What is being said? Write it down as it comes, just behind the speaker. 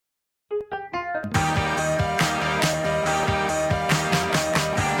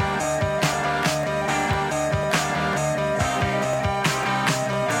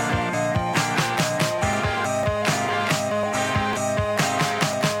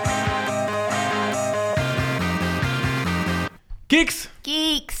Geeks!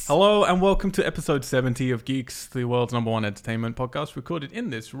 Geeks! Hello and welcome to episode 70 of Geeks, the world's #1 entertainment podcast recorded in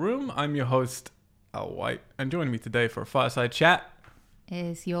this room. I'm your host, Al White, and joining me today for a fireside chat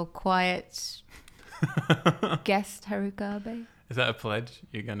Is your quiet guest Haruka Abe? Is that a pledge?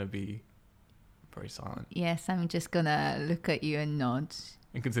 You're going to be very silent. Yes, I'm just gonna look at you and nod.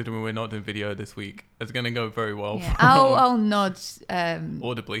 And considering we're not doing video this week, it's going to go very well. Yeah. I'll nod.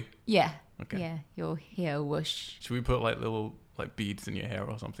 Audibly. Yeah. Okay. Yeah, you'll hear whoosh. Should we put like little beads in your hair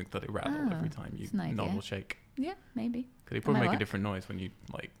or something that they rattle Oh, every time you that's an idea. nod or shake? Yeah, maybe. Because they probably might make a work. different noise when you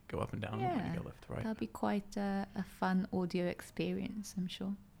go up and down or when Yeah. you go left, right? That'll be quite a fun audio experience, I'm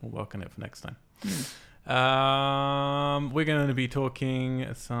sure. We'll work on it for next time. Mm. We're going to be talking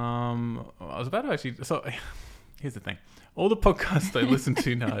some. I was about to actually. So, here's the thing: all the podcasts I listen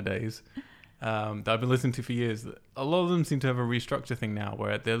to nowadays, that I've been listening to for years, a lot of them seem to have a restructure thing now,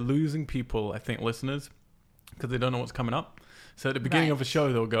 where they're losing people. I think listeners because they don't know what's coming up. So at the beginning Right. of a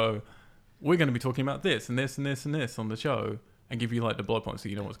show, they'll go, "We're going to be talking about this and this and this and this on the show," and give you like the bullet points so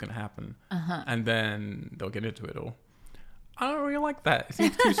you know what's going to happen, and then they'll get into it all. I don't really like that. It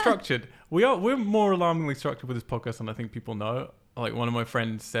seems too structured. We're more alarmingly structured with this podcast than I think people know. Like one of my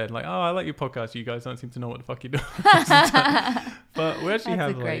friends said, like, "Oh, I like your podcast. You guys don't seem to know what the fuck you're doing." But we actually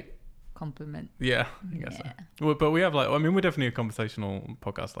That's have a great compliment. yeah, I guess Yeah. so. Well, but we have we're definitely a conversational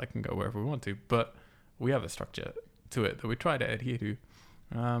podcast. Like, can go wherever we want to, but we have a structure to it that we try to adhere to.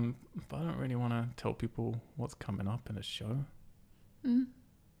 But I don't really want to tell people what's coming up in a show. Mm.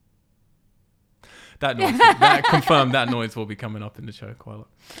 That noise, that confirmed that noise will be coming up in the show quite a lot.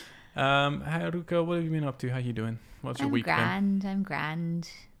 Haruka, what have you been up to? How you doing? What's your week been? I'm grand.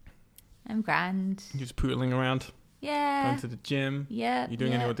 You just pootling around, Yeah. going to the gym. Yeah. You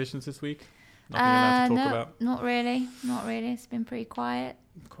doing yeah. any auditions this week? Nothing allowed to talk no, about. Not really. It's been pretty quiet.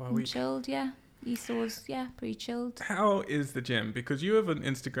 Quite a And week. chilled, yeah. Easter was, pretty chilled. How is the gym? Because you have an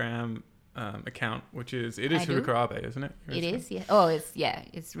Instagram account, which is I do. Haruka Abe, isn't it? Your It Instagram? is, yeah. Oh, it's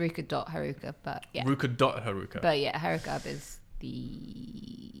Ruka.Haruka, but yeah. Ruka.Haruka. But yeah, Haruka Abe is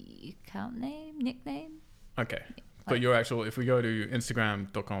the account name, nickname. Okay. But your actual, if we go to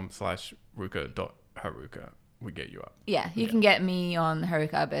instagram.com/ruka.haruka, we get you up. Yeah, you can get me on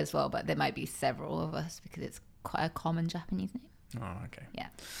Haruka Abe as well, but there might be several of us because it's quite a common Japanese name. Oh, okay. Yeah.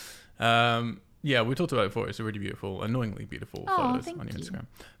 Yeah, we talked about it before. It's a really beautiful, annoyingly beautiful Oh, photos thank on your you. Instagram.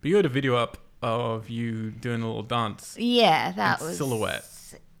 But you had a video up of you doing a little dance, Yeah, that In was silhouette.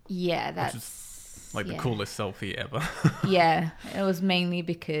 Yeah, which that's is like yeah. the coolest selfie ever. Yeah, it was mainly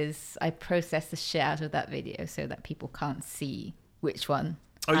because I processed the shit out of that video so that people can't see which one.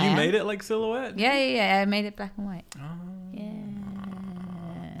 Oh, I you am. made it like silhouette? Yeah. I made it black and white. Oh.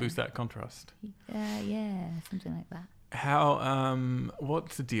 Yeah. Boost that contrast. Yeah, something like that. How,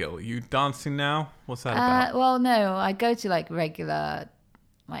 what's the deal? Are you dancing now? What's that about? Well, no, I go to like regular,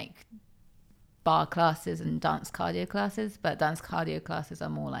 like bar classes and dance cardio classes, but dance cardio classes are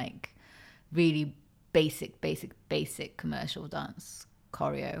more like really basic commercial dance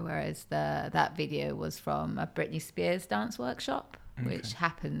choreo, whereas that video was from a Britney Spears dance workshop, which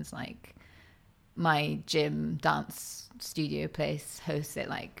happens like my gym dance studio place hosts it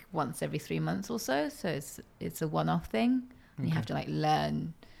like once every 3 months or so it's a one-off thing, and you have to like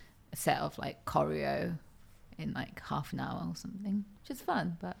learn a set of like choreo in like half an hour or something, which is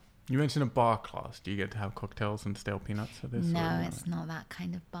fun. But You mentioned a bar class. Do you get to have cocktails and stale peanuts for this? no, it's not that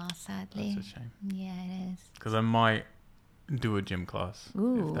kind of bar, sadly. That's a shame. Yeah, it is. Because I might do a gym class if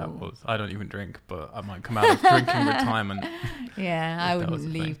that Ooh. was. I don't even drink, but I might come out of drinking retirement. Yeah, If I that was wouldn't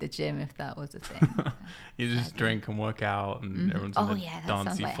a thing. leave the gym if that was a thing. You just Sadly. drink and work out, and Mhm. everyone's Oh, in a yeah, that sounds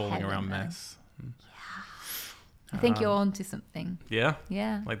dancey, like falling heaven, around though. mess. I think you're onto something. Yeah,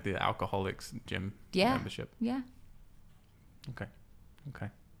 Yeah. like the alcoholics gym Yeah. membership. Yeah. Okay.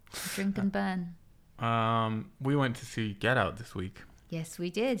 Drink and burn. We went to see Get Out this week. Yes, we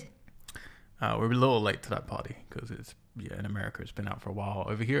did. We're a little late to that party because it's in America it's been out for a while.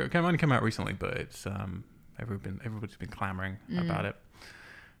 Over here it only came out recently, but it's everybody's been clamoring about it.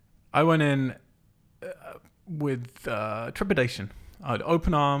 I went in with trepidation. I had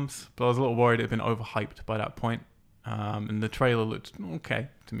open arms, but I was a little worried it had been overhyped by that point. And the trailer looked okay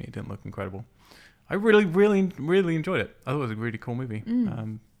to me. It didn't look incredible. I really, really, really enjoyed it. I thought it was a really cool movie.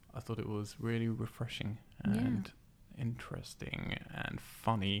 I thought it was really refreshing and interesting and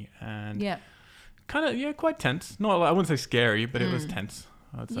funny and Yeah. kind of quite tense. Not I wouldn't say scary, but it was tense.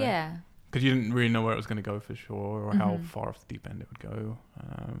 I'd say. Yeah. Because you didn't really know where it was going to go for sure, or how far off the deep end it would go.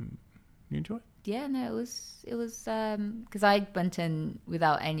 You enjoy it? Yeah, no, it was because I went in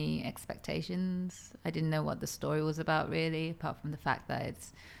without any expectations. I didn't know what the story was about really, apart from the fact that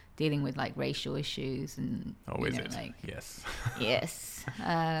it's dealing with like racial issues and Is it? like Yes. yes.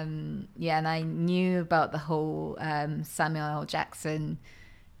 And I knew about the whole Samuel L. Jackson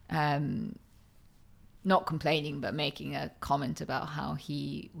not complaining but making a comment about how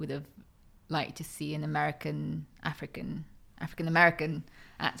he would have liked to see an African American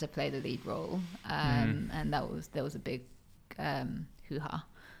actor play the lead role, and there was a big hoo-ha.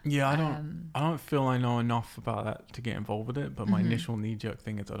 Yeah, I don't feel I know enough about that to get involved with it, but my initial knee-jerk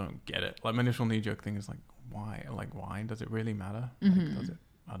thing is I don't get it. Like, my initial knee-jerk thing is like, why? Like, why? Does it really matter? Like, does it?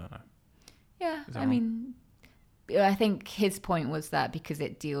 I don't know. Yeah, I mean, I think his point was that because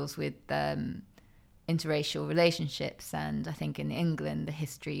it deals with interracial relationships, and I think in England the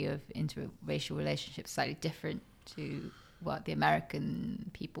history of interracial relationships is slightly different to what the American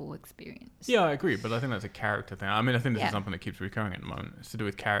people experience. Yeah, I agree, but I think that's a character thing. I mean, I think this is something that keeps recurring at the moment. It's to do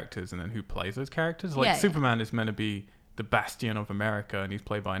with characters and then who plays those characters. Like, Superman is meant to be the bastion of America, and he's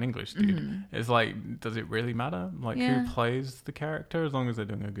played by an English dude. It's like, does it really matter? Like, who plays the character, as long as they're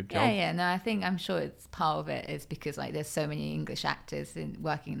doing a good job? No, I'm sure it's part of it is because like there's so many English actors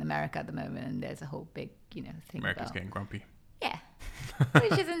working in America at the moment, and there's a whole big thing America's getting grumpy. Yeah,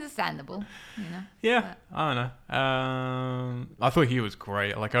 which is understandable, Yeah, but I don't know. I thought he was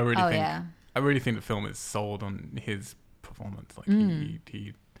great. Like, I really think the film is sold on his performance. Like,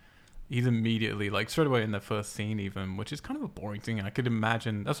 he's immediately, like, straight away in the first scene even, which is kind of a boring thing. I could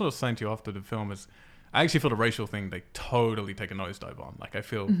imagine, that's what I was saying to you after the film, is I actually feel the racial thing they totally take a nosedive on. Like, I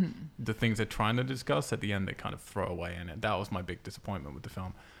feel the things they're trying to discuss at the end they kind of throw away in it. That was my big disappointment with the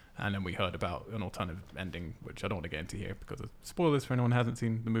film. And then we heard about an alternative ending, which I don't want to get into here because of spoilers for anyone who hasn't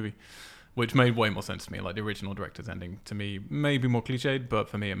seen the movie, which made way more sense to me. Like, the original director's ending, to me, may be more cliched, but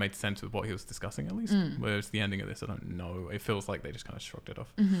for me, it made sense with what he was discussing, at least. Whereas the ending of this, I don't know. It feels like they just kind of shrugged it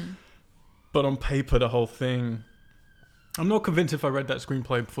off. But on paper, the whole thing, I'm not convinced if I read that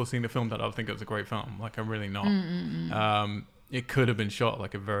screenplay before seeing the film that I would think it was a great film. Like, I'm really not. It could have been shot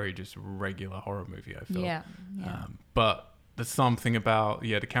like a very just regular horror movie, I feel. Yeah. But there's something about,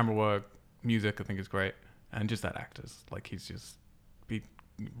 the camera work, music, I think is great. And just that actors. Like, he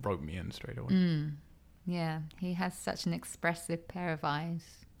wrote me in straight away. Yeah, he has such an expressive pair of eyes.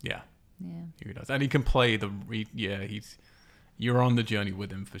 Yeah, he does. And he can play you're on the journey with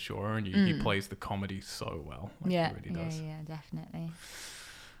him for sure. And he plays the comedy so well. Like, he really does. Yeah, definitely.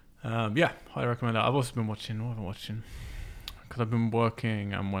 I recommend that. I've also been watching, because I've been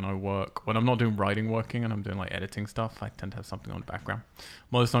working, and when I'm not doing writing working and I'm doing like editing stuff, I tend to have something on the background.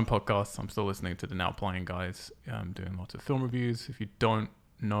 Most of the time podcasts, I'm still listening to the Now Playing guys, doing lots of film reviews. If you don't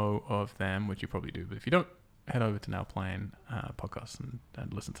know of them, which you probably do, but if you don't, head over to Now Playing podcasts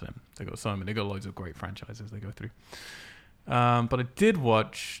and listen to them. They got loads of great franchises they go through. But I did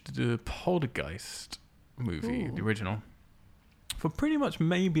watch the Poltergeist movie, the original, for pretty much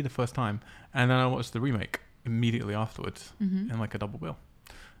maybe the first time, and then I watched the remake immediately afterwards in like a double bill,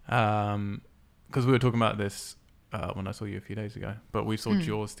 because we were talking about this when I saw you a few days ago, but we saw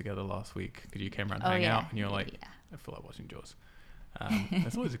Jaws together last week because you came around to hang out and you're like, I feel like watching Jaws.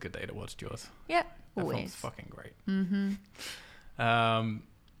 It's always a good day to watch Jaws. Yep, that always. film's fucking great.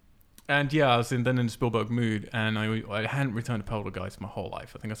 And I was then in the Spielberg mood, and I hadn't returned to Poltergeist my whole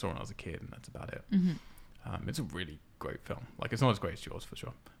life. I think I saw it when I was a kid, and that's about it. It's a really great film. Like, it's not as great as Jaws for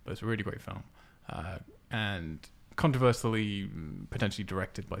sure, but it's a really great film. And controversially, potentially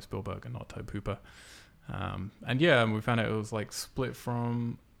directed by Spielberg and not Tobe Hooper. And we found out it was like split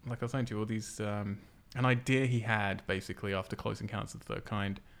from, like I was saying to you, all these, an idea he had basically after Close Encounters of the Third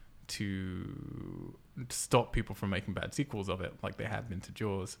Kind to stop people from making bad sequels of it, like they had been to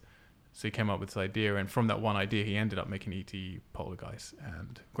Jaws. So he came up with this idea, and from that one idea, he ended up making E.T., Poltergeist,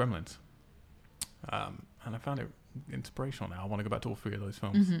 and Gremlins. And I found it inspirational now. I want to go back to all three of those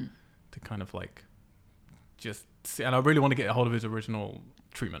films to kind of like just see, and I really want to get a hold of his original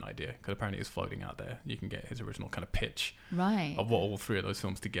treatment idea, because apparently it's floating out there. You can get his original kind of pitch of what all three of those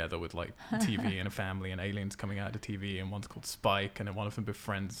films together with like TV and a family and aliens coming out of the TV, and one's called Spike, and then one of them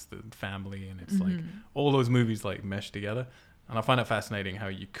befriends the family, and it's like all those movies like mesh together. And I find it fascinating how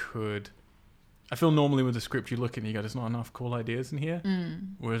you could, I feel normally with the script you look at and you go, there's not enough cool ideas in here.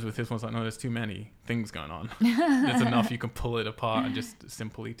 Whereas with this one's like, no, there's too many things going on. There's enough you can pull it apart, and just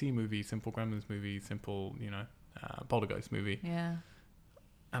simple E.T. movie, simple Gremlins movie, simple, Poltergeist movie. Yeah.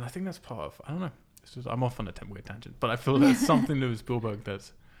 And I think that's part of, I don't know, it's just, I'm off on a weird tangent, but I feel there's something to Spielberg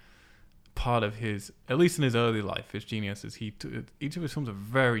that's part of his, at least in his early life, his genius is each of his films are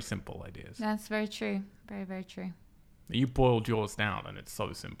very simple ideas. That's very true. Very, very true. You boil Jaws down and it's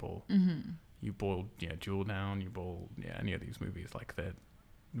so simple. You boil Jewel down, you boil any of these movies, like they're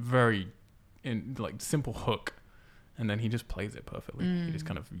very in like simple hook, and then he just plays it perfectly. He just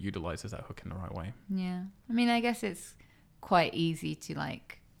kind of utilizes that hook in the right way. Yeah. I mean, I guess it's quite easy to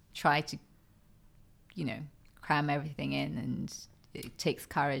like try to, you know, cram everything in, and it takes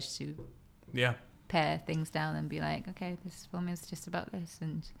courage to pare things down and be like, okay, this film is just about this.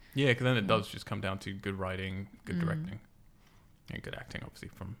 And yeah, because then it does just come down to good writing, good directing, and good acting, obviously,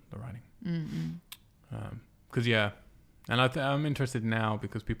 from the writing. Because and I'm interested now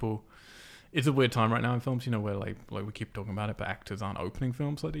because people, it's a weird time right now in films, you know, where like we keep talking about it, but actors aren't opening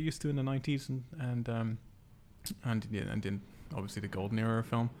films like they used to in the 90s and in obviously the golden era of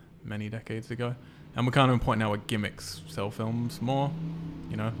film many decades ago. And we're kind of at a point now where gimmicks sell films more,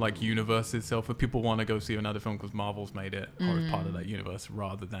 you know, like universes sell for people want to go see another film because Marvel's made it or is part of that universe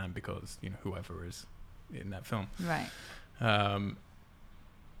rather than because, you know, whoever is in that film. Right. And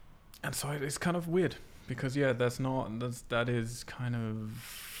so it's kind of weird because, that is kind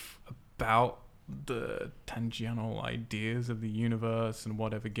of about the tangential ideas of the universe and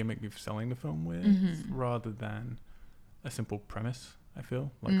whatever gimmick you're selling the film with rather than a simple premise. I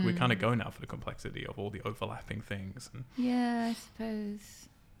feel like we kind of go now for the complexity of all the overlapping things. And, yeah, I suppose.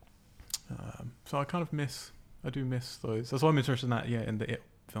 So I do miss those. That's why I'm interested in that. Yeah, in the It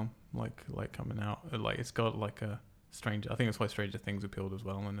film, like coming out, like it's got like a Stranger. I think that's why Stranger Things appealed as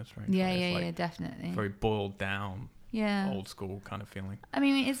well in the Stranger. Yeah, definitely. Very boiled down. Yeah. Old school kind of feeling. I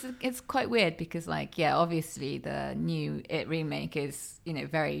mean, it's quite weird because like, yeah, obviously the new It remake is, you know,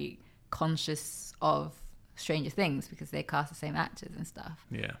 very conscious of Stranger Things because they cast the same actors and stuff.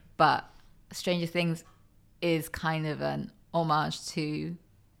 Yeah. But Stranger Things is kind of an homage to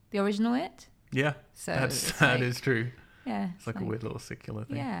the original It. Yeah. So that is true. Yeah. It's like a weird little circular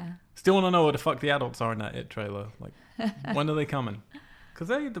thing. Yeah. Still want to know what the fuck the adults are in that It trailer. Like, when are they coming? Because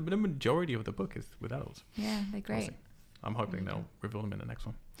the majority of the book is with adults. Yeah, they're great. I'm hoping they'll reveal them in the next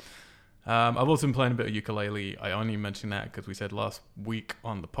one. I've also been playing a bit of ukulele. I only mentioned that because we said last week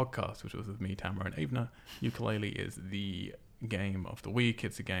on the podcast, which was with me, Tamara, and Avna, ukulele is the game of the week.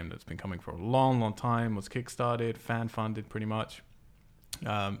 It's a game that's been coming for a long, long time, was kickstarted, fan-funded pretty much.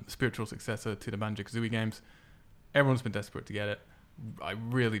 Spiritual successor to the Banjo-Kazooie games. Everyone's been desperate to get it. I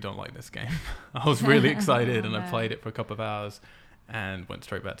really don't like this game. I was really excited and I played it for a couple of hours and went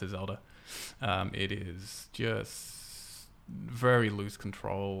straight back to Zelda. It is just very loose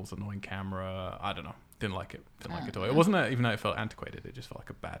controls, annoying camera. I don't know. Didn't like it. Didn't like it at all. It wasn't even though it felt antiquated. It just felt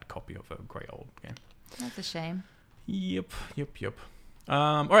like a bad copy of a great old game. That's a shame. Yep.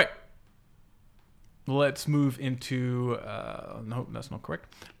 All right. Let's move into... no, that's not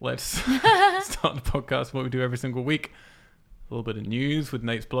correct. Let's start the podcast, what we do every single week. A little bit of news with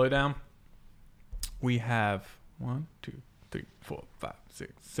Nate's Blowdown. We have 1, 2, 3, 4, 5,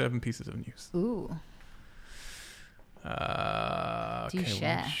 6, 7 pieces of news. Ooh. Okay,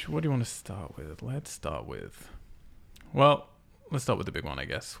 share? What do you want to start with? Let's start with the big one, I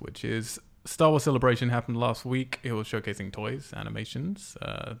guess, which is Star Wars Celebration happened last week. It was showcasing toys, animations,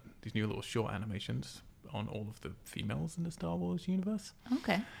 these new little short animations on all of the females in the Star Wars universe.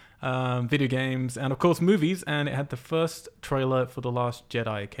 Okay. Video games, and of course movies. And it had the first trailer for The Last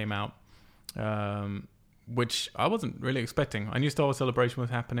Jedi came out, which I wasn't really expecting. I knew Star Wars Celebration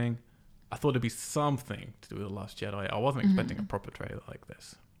was happening. I thought it'd be something to do with The Last Jedi. I wasn't expecting a proper trailer like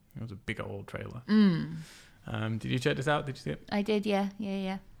this. It was a big old trailer. Did you check this out? Did you see it? I did, yeah.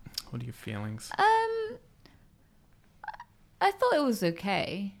 What are your feelings? I thought it was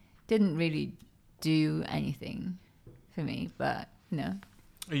okay. Didn't really do anything for me, but no.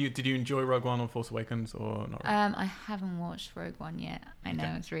 Did you enjoy Rogue One or Force Awakens or not? I haven't watched Rogue One yet. I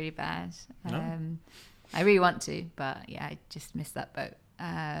know it's really bad. No? I really want to, but yeah, I just missed that boat.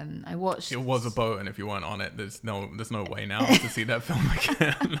 I watched. It was a boat, and if you weren't on it, there's no way now to see that film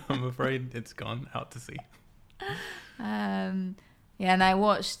again. I'm afraid it's gone out to sea. And I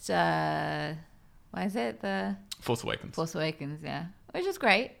watched. What is it? The Force Awakens. Force Awakens, yeah, which was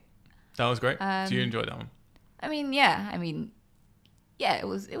great. That was great. Did you enjoy that one? I mean, yeah, it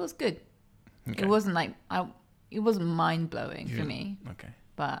was good. Okay. It wasn't like it wasn't mind blowing for me. Okay.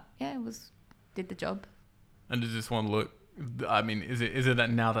 But yeah, did the job. And does this one look? I mean, is it that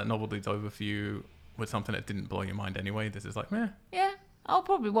now that novelty's over for you with something that didn't blow your mind anyway? This is like, meh. Yeah, I'll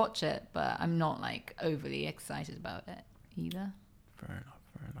probably watch it, but I'm not like overly excited about it either. Fair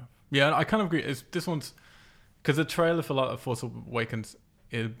enough. Yeah, I kind of agree. This one's because the trailer for Force Awakens,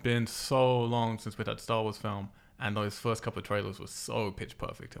 it had been so long since we'd had a Star Wars film, and those first couple of trailers were so pitch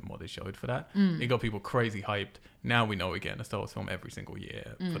perfect in what they showed for that. It got people crazy hyped. Now we know we're getting a Star Wars film every single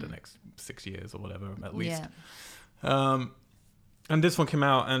year for the next 6 years or whatever, at least. Yeah. And this one came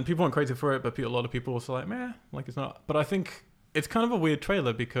out, and people went crazy for it, but a lot of people were like, meh, like it's not. But I think it's kind of a weird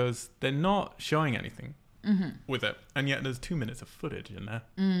trailer because they're not showing anything. with it. And yet there's 2 minutes of footage in there.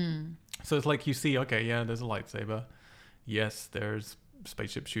 So it's like you see, okay, yeah, there's a lightsaber. Yes, there's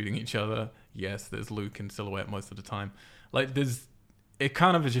spaceships shooting each other. Yes, there's Luke in silhouette most of the time. Like, it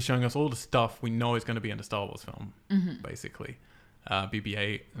kind of is just showing us all the stuff we know is going to be in the Star Wars film, basically.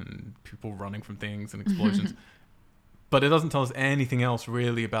 BB-8 and people running from things and explosions. But it doesn't tell us anything else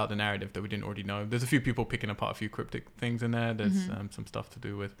really about the narrative that we didn't already know. There's a few people picking apart a few cryptic things in there. There's some stuff to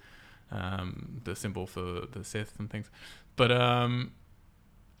do with the symbol for the Sith and things. But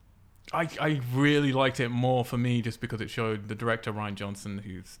I really liked it more for me just because it showed the director, Rian Johnson,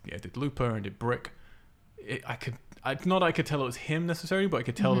 who's did Looper and did Brick. Not that I could tell it was him necessarily, but I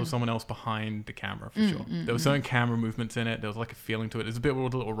could tell there was someone else behind the camera for sure. There were certain camera movements in it. There was like a feeling to it. There's a bit where all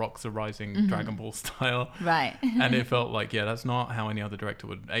the little rocks are rising, Dragon Ball style. Right. And it felt like, that's not how any other director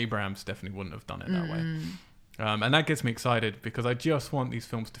would. Abrams definitely wouldn't have done it that way. And that gets me excited because I just want these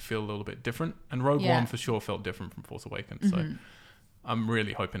films to feel a little bit different. And Rogue One for sure felt different from Force Awakens. So I'm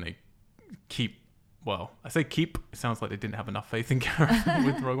really hoping they keep. Well, I say keep. It sounds like they didn't have enough faith in Gareth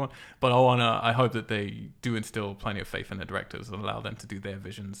with Rogue One, but I hope that they do instill plenty of faith in the directors and allow them to do their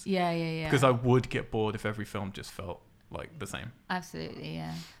visions. Yeah. Because I would get bored if every film just felt like the same. Absolutely,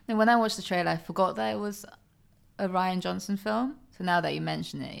 yeah. And when I watched the trailer, I forgot that it was a Rian Johnson film. So now that you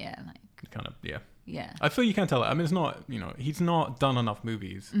mention it, Kind of, yeah. Yeah. I feel you can tell it. I mean, it's not, he's not done enough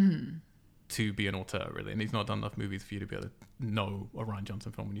movies to be an auteur, really. And he's not done enough movies for you to be able to know a Rian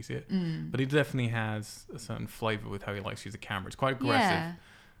Johnson film when you see it. But he definitely has a certain flavor with how he likes to use the camera. It's quite aggressive.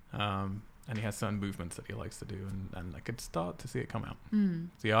 Yeah. And he has certain movements that he likes to do. And I could start to see it come out.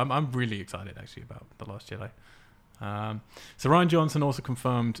 So yeah, I'm really excited, actually, about The Last Jedi. So Rian Johnson also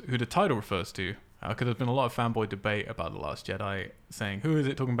confirmed who the title refers to. Because there's been a lot of fanboy debate about The Last Jedi, saying, who is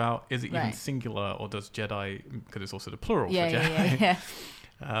it talking about? Is it even singular? Or does Jedi... Because it's also the plural for Jedi. Yeah.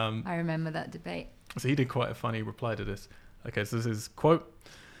 I remember that debate. So he did quite a funny reply to this. Okay, so this is, quote,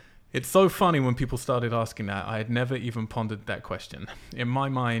 "It's so funny when people started asking that. I had never even pondered that question. In my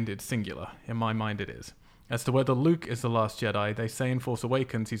mind, it's singular. In my mind, it is. As to whether Luke is the last Jedi, they say in Force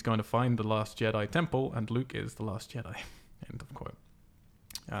Awakens he's going to find the last Jedi temple, and Luke is the last Jedi." End of quote.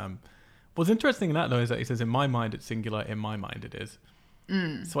 What's interesting in that, though, is that he says, in my mind, it's singular. In my mind, it is.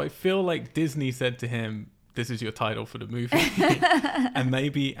 So I feel like Disney said to him, this is your title for the movie.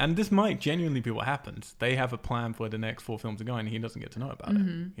 and this might genuinely be what happens. They have a plan for where the next 4 films are going, and he doesn't get to know about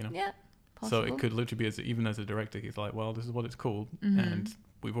it. Yeah, possible. So it could literally be, even as a director, he's like, well, this is what it's called. And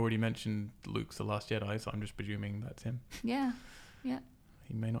we've already mentioned Luke's the last Jedi, so I'm just presuming that's him. Yeah.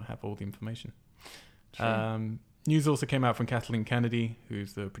 He may not have all the information. True. News also came out from Kathleen Kennedy,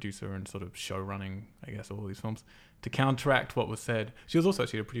 who's the producer and sort of show running, I guess, all these films, to counteract what was said. She was also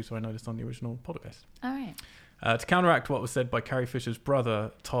actually a producer I noticed on the original Poltergeist. All right. To counteract what was said by Carrie Fisher's brother,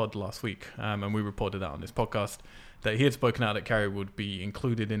 Todd, last week, and we reported that on this podcast, that he had spoken out that Carrie would be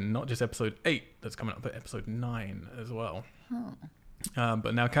included in not just episode 8 that's coming up, but episode 9 as well.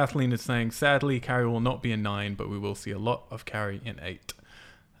 But now Kathleen is saying, sadly, Carrie will not be in 9, but we will see a lot of Carrie in 8.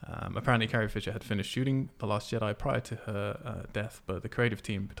 Apparently, Carrie Fisher had finished shooting The Last Jedi prior to her death, but the creative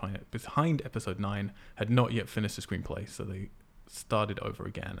team behind episode 9 had not yet finished the screenplay, so they started over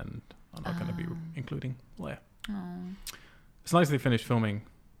again and are not going to be including Leia. It's nice they finished filming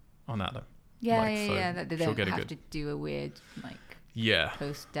on that, though. Yeah. That they don't have to do a weird,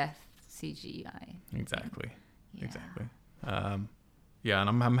 post-death CGI. Exactly. And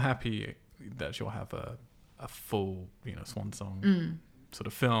I'm happy that she'll have a full, swan song sort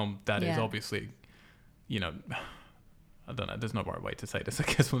of film that is obviously, I don't know, there's no right way to say this, I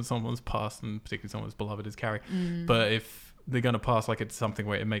guess, when someone's passed, and particularly someone's beloved as Carrie. But if they're going to pass, like, it's something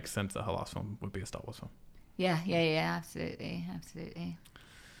where it makes sense that her last film would be a Star Wars film. Yeah, absolutely.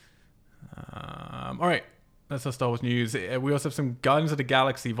 All right, that's our Star Wars news. We also have some Guardians of the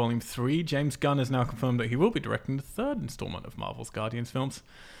Galaxy Volume 3. James Gunn has now confirmed that he will be directing the 3rd installment of Marvel's Guardians films.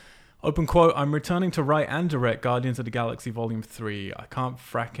 Open quote, "I'm returning to write and direct Guardians of the Galaxy Volume 3. I can't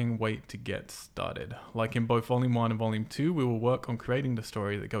fracking wait to get started. Like in both Volume 1 and Volume 2, we will work on creating the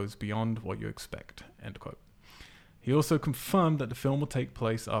story that goes beyond what you expect." End quote. He also confirmed that the film will take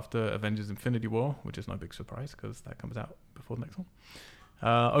place after Avengers Infinity War, which is no big surprise because that comes out before the next one.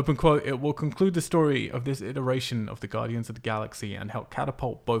 Open quote, "It will conclude the story of this iteration of the Guardians of the Galaxy and help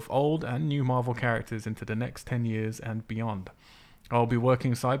catapult both old and new Marvel characters into the next 10 years and beyond. I'll be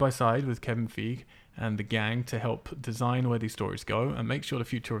working side by side with Kevin Feige and the gang to help design where these stories go and make sure the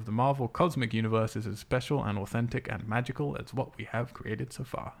future of the Marvel Cosmic Universe is as special and authentic and magical as what we have created so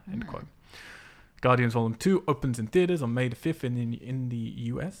far." End quote. Guardians Volume 2 opens in theaters on May the 5th in the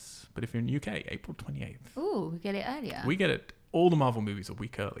US, but if you're in the UK, April 28th. Ooh, we get it earlier. We get it. All the Marvel movies a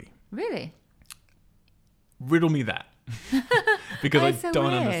week early. Really? Riddle me that. Because I That's so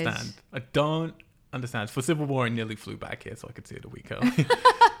don't weird. understand. I don't understand. For Civil War, I nearly flew back here so I could see it a week early.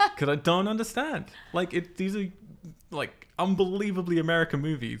 Because I don't understand. Like, these are, like, unbelievably American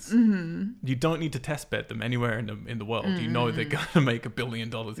movies. Mm-hmm. You don't need to test bed them anywhere in the world. You know they're going to make $1 billion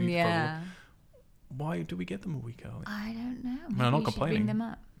each. Probably. Yeah. Why do we get them a week early? I don't know. I'm Maybe not you should complaining. bring them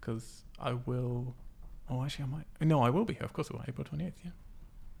up. Because I will... Oh, actually, I might... No, I will be here. Of course I will. April 28th, yeah.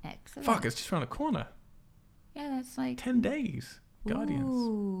 Excellent. Fuck, it's just around the corner. Yeah, that's like 10 days. Guardians.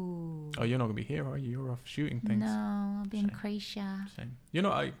 Ooh. Oh, you're not going to be here, are you? You're off shooting things. No, I'll be in Shame. Croatia. Shame. You're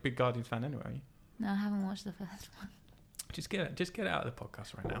not a big Guardians fan anyway, are you? No, I haven't watched the first one. Just get it out of the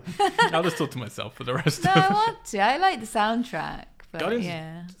podcast right now. I'll just talk to myself for the rest No, of I it. want to. I like the soundtrack, but Guardians-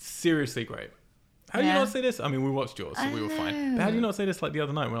 yeah. Seriously great. How do you Yeah. not say this? I mean, we watched yours, so I we were fine. know. But how do you not say this like the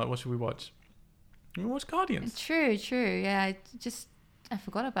other night? We're like, what should we watch? We watched Guardians. True. Yeah, I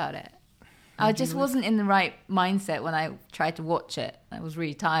forgot about it. I just wasn't in the right mindset when I tried to watch it. I was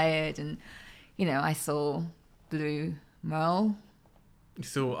really tired, and I saw Blue Merle.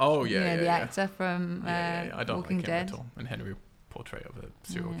 So, oh yeah, the yeah. actor from Yeah. I don't Walking like him Dead. at all. And Henry portrait of a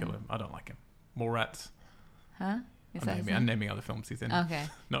serial Yeah. killer. I don't like him. Mallrats. Huh? Is that his I'm name? naming other films he's in. Okay.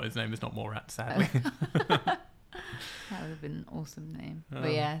 No, his name is not Mallrats, sadly. That would have been an awesome name. Oh.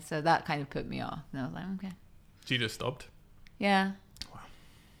 But yeah, so that kind of put me off. And I was like, okay. She just stopped. Yeah. Wow.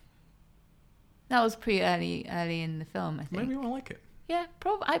 That was pretty early in the film, I think. Maybe I'll like it. Yeah,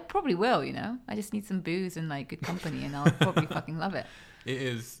 I probably will, I just need some booze and like good company and I'll probably fucking love it. It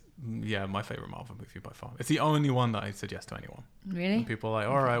is, yeah, my favorite Marvel movie by far. It's the only one that I suggest to anyone. Really? When people are like,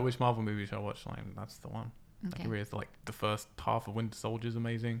 all right, which Marvel movie should I watch? Like, that's the one. Okay. Like, it really is. Like, the first half of Winter Soldier is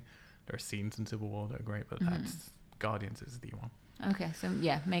amazing. There are scenes in Civil War that are great, but that's Guardians is the one. Okay, so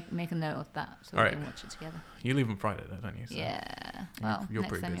yeah, make a note of that so All we right. can watch it together. You leave on Friday, though, don't you? So Yeah. Well, you're next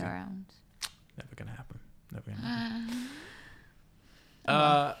pretty time busy. you're around. Never gonna happen. Never gonna happen.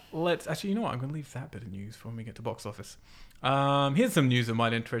 Let's actually, you know what? I'm gonna leave that bit of news for when we get to box office. Here's some news that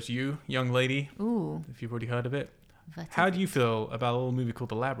might interest you, young lady, Ooh. if you've already heard of it. Vertigo. How do you feel about a little movie called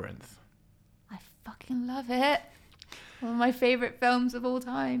The Labyrinth? I fucking love it. One of my favorite films of all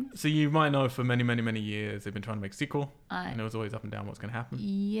time. So you might know for many, many, many years they've been trying to make a sequel, I and it was always up and down what's going to happen.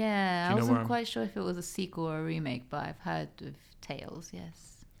 Yeah, Do I you know where wasn't I'm- quite sure if it was a sequel or a remake, but I've heard of tales,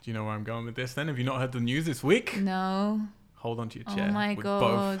 yes. Do you know where I'm going with this then? Have you not heard the news this week? No. Hold on to your Oh chair my with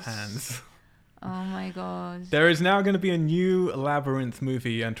God. both hands. Oh my god. There is now going to be a new Labyrinth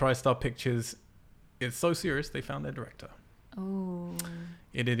movie, and TriStar Pictures is so serious they found their director. Oh.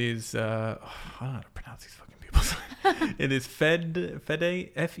 It is, I don't know how to pronounce these fucking people. It is Fede,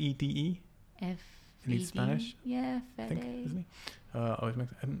 F-E-D-E. F. In his Spanish? Yeah, I think, Fede. isn't he? Always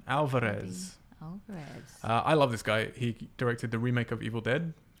makes Alvarez. Alvarez. I love this guy. He directed the remake of Evil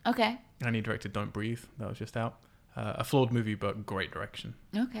Dead, Okay. and he directed Don't Breathe. That was just out. A flawed movie, but great direction.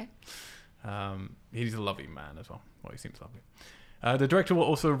 Okay. He's a lovely man as well. Well, he seems lovely. The director will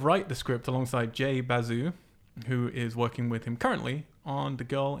also write the script alongside Jay Bazoo, who is working with him currently on The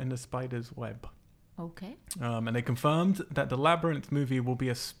Girl in the Spider's Web. Okay. And they confirmed that the Labyrinth movie will be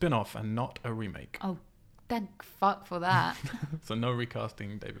a spin-off and not a remake. Oh, thank fuck for that. So no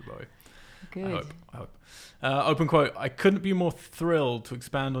recasting David Bowie. Good. I hope. Open quote, I couldn't be more thrilled to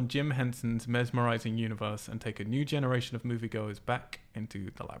expand on Jim Henson's mesmerizing universe and take a new generation of moviegoers back into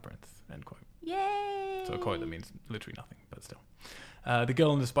the Labyrinth, end quote. Yay! So a quote that means literally nothing, but still. The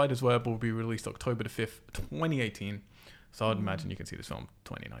Girl in the Spider's Web will be released October the 5th, 2018. So I'd imagine you can see this film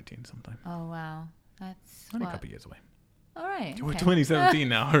 2019 sometime. Oh, wow. That's Only a what? couple of years away. All right. We're okay. 2017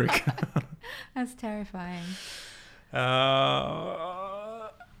 now, Eric. That's terrifying.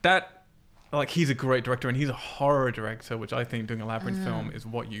 That, like, he's a great director and he's a horror director, which I think doing a Labyrinth film is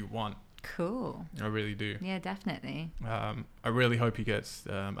what you want. Cool. I really do. Yeah, definitely. I really hope he gets,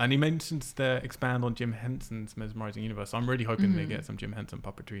 and he mentions the expand on Jim Henson's mesmerizing universe. So I'm really hoping they get some Jim Henson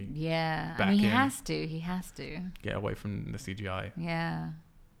puppetry. Yeah. Back I mean, he in. has to. He has to. Get away from the CGI. Yeah.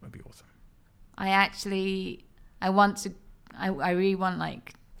 That'd be awesome. I want to, I really want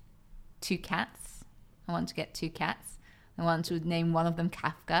like 2 cats. I want to get 2 cats. I want to name one of them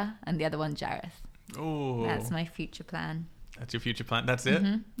Kafka and the other one Jareth. Oh, That's my future plan. that's your future plan. That's it.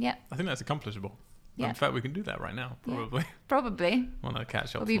 Yeah, I think that's accomplishable. Yeah. In fact, we can do that right now, Yeah. probably. probably. Well, no, cat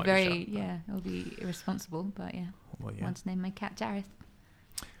shops It'll be might very, shut, but- yeah, it'll be irresponsible, but yeah. Well, I yeah. want to name my cat Jareth.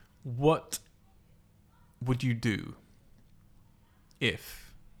 What would you do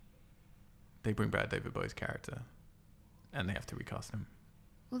if they bring back David Bowie's character and they have to recast him?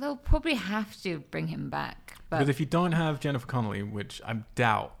 Well, they'll probably have to bring him back. But Because if you don't have Jennifer Connelly, which I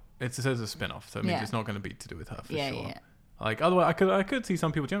doubt, it says a spin-off, so it means Yeah. it's not going to be to do with her for yeah, sure. yeah. Like otherwise, I could see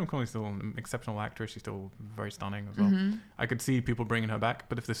some people. Gemma Collins is still an exceptional actress. She's still very stunning as well. Mm-hmm. I could see people bringing her back,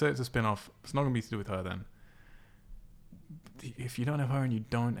 but if they say it's a spin-off, it's not going to be to do with her. Then, if you don't have her and you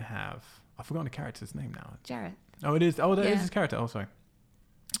don't have, I've forgotten the character's name now. Jarrett. Oh, it is. Oh, that is Yeah. his character. Oh, sorry.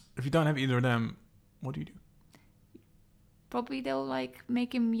 If you don't have either of them, what do you do? Probably they'll like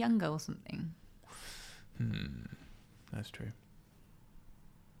make him younger or something. That's true.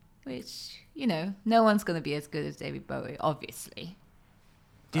 Which, you know, no one's going to be as good as David Bowie, obviously.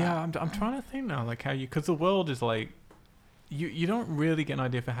 Yeah, I'm trying to think now, like how you, because the world is like, you don't really get an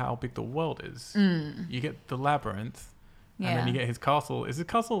idea for how big the world is. You get the labyrinth, and then you get his castle. Is the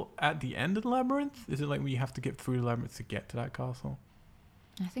castle at the end of the labyrinth? Is it like where you have to get through the labyrinth to get to that castle?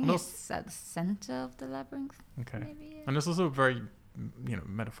 I think it's at the center of the labyrinth. Okay. Maybe, yeah. And it's also very,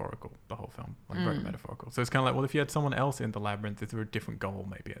 metaphorical, the whole film. Like, very metaphorical. So it's kind of like, well, if you had someone else in the labyrinth, is there a different goal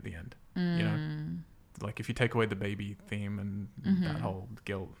maybe at the end? You know? Like, if you take away the baby theme and that whole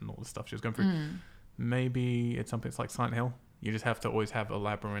guilt and all the stuff she was going through, maybe it's something like Silent Hill. You just have to always have a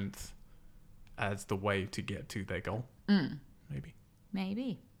labyrinth as the way to get to their goal. Maybe.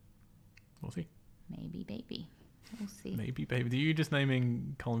 We'll see. Maybe, baby. We'll see. Maybe, baby. Are you just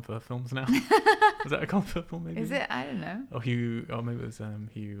naming Colin Firth films now? Was that a Colin Firth film, maybe? Is it? I don't know. Or maybe it was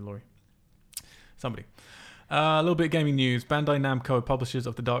Hugh Laurie. Somebody. A little bit of gaming news. Bandai Namco, publishers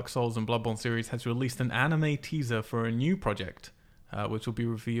of the Dark Souls and Bloodborne series, has released an anime teaser for a new project, which will be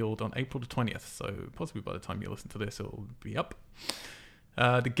revealed on April the 20th. So possibly by the time you listen to this, it'll be up.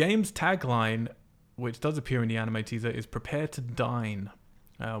 The game's tagline, which does appear in the anime teaser, is "Prepare to Dine,"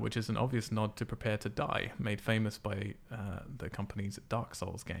 which is an obvious nod to Prepare to Die, made famous by the company's Dark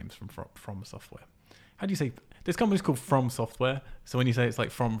Souls games from Software. How do you say? This company's called From Software, so when you say it's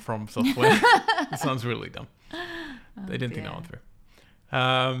like from Software, it sounds really dumb. They didn't think that one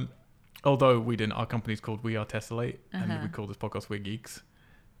through. Although we didn't, our company's called We Are Tessellate, and we call this podcast We're Geeks.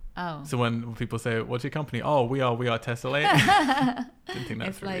 Oh. So when people say, "What's your company?" Oh, we are Tessellate. Didn't think that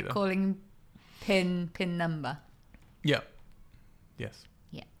it's through like either. calling pin number. Yeah. Yes.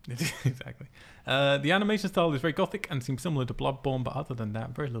 Yeah. Exactly. The animation style is very gothic and seems similar to Bloodborne, but other than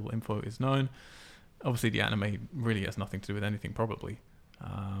that, very little info is known. Obviously, the anime really has nothing to do with anything, probably.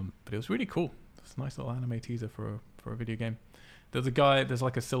 But it was really cool. It's a nice little anime teaser for a video game. There's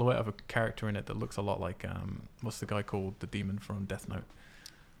like a silhouette of a character in it that looks a lot like, what's the guy called? The demon from Death Note.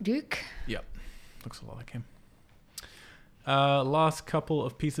 Duke? Yep. Looks a lot like him. Last couple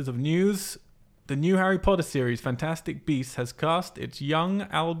of pieces of news. The new Harry Potter series, Fantastic Beasts, has cast its young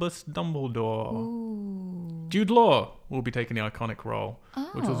Albus Dumbledore. Ooh. Jude Law will be taking the iconic role,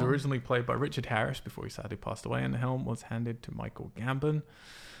 which was Oh. originally played by Richard Harris before he sadly passed away, and the helm was handed to Michael Gambon.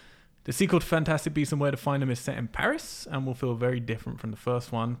 The sequel to Fantastic Beasts and Where to Find Them is set in Paris and will feel very different from the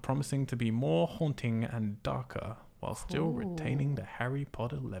first one, promising to be more haunting and darker while still retaining the Harry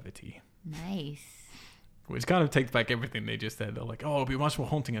Potter levity. Nice. Which kind of takes back everything they just said. They're like, oh, it'll be much more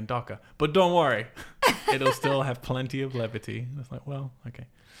haunting and darker. But don't worry, it'll still have plenty of levity. And it's like, well, okay.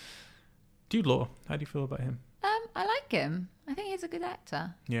 Jude Law, how do you feel about him? I like him. I think he's a good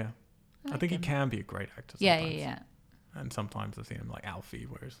actor. Yeah. I think he can be a great actor sometimes. Yeah. And sometimes I've seen him like Alfie,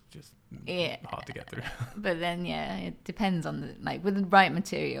 where it's just hard to get through. But then, it depends on with the right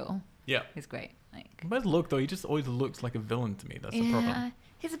material. Yeah. He's great. Like, But look, though, he just always looks like a villain to me. That's the problem.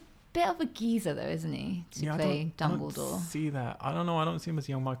 He's a bit of a geezer, though, isn't he? To play Dumbledore. I don't see that. I don't know. I don't see him as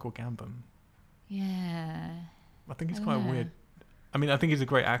young Michael Gambon. Yeah. I think he's quite weird. I mean, I think he's a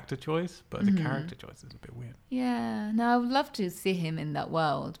great actor choice, but the character choice is a bit weird. Yeah. No, I would love to see him in that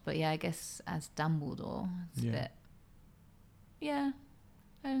world, but yeah, I guess as Dumbledore, it's a bit. Yeah.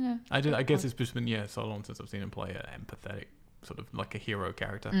 I don't know. I guess it's just been so long since I've seen him play an empathetic sort of like a hero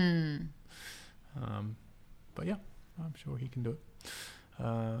character. But yeah, I'm sure he can do it.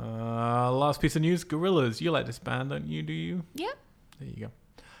 Last piece of news: Gorillaz. You like this band, don't you? Do you? Yeah. There you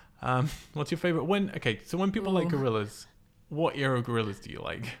go. What's your favorite? When people like Gorillaz, what era of Gorillaz do you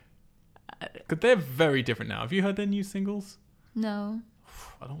like? Because they're very different now. Have you heard their new singles? No.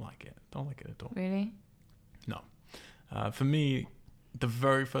 I don't like it. Don't like it at all. Really? No. For me, the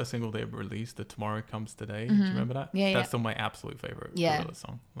very first single they ever released, "The Tomorrow Comes Today," do you remember that? Yeah, That's still my absolute favorite Gorillaz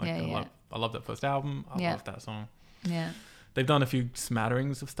song. I love that first album. I love that song. Yeah. They've done a few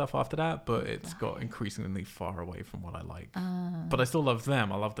smatterings of stuff after that, but it's got increasingly far away from what I like. But I still love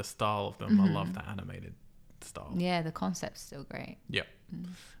them. I love the style of them. I love the animated style. Yeah, the concept's still great. Yeah.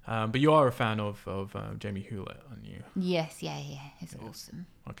 But you are a fan of Jamie Hewlett, aren't you? Yes, yeah. It's awesome.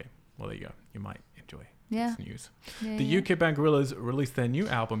 Okay. Well, there you go. You might enjoy Yeah. It's news. Yeah, The yeah. UK band Gorillaz released their new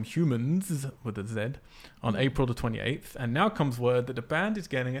album, Humans, with a Z, on April the 28th, and now comes word that the band is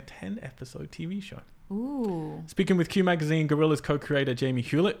getting a 10-episode TV show. Ooh. Speaking with Q Magazine, Gorillaz co-creator Jamie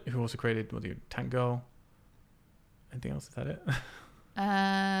Hewlett, who also created Tank Girl. Anything else? Is that it?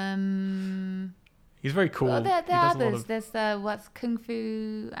 He's very cool. Well, there He are does a lot others. of- There's what's Kung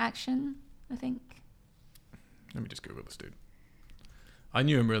Fu Action, I think. Let me just Google this dude. I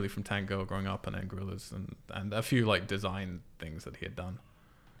knew him really from Tango growing up, and then Gorillaz, and a few like design things that he had done.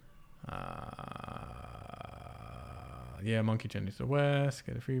 Yeah, Monkey Journeys to the West,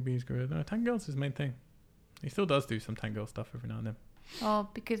 Get a Freebies, Gorillaz. No, Tango's his main thing. He still does do some Tango stuff every now and then. Oh,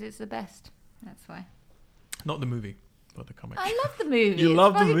 because it's the best. That's why. Not the movie, but the comic. I love the movie. You It's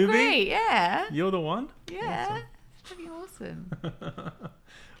love the fucking movie? Great. Yeah. You're the one? Yeah. Awesome. It's pretty awesome.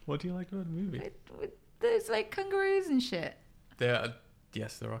 What do you like about the movie? with those like kangaroos and shit.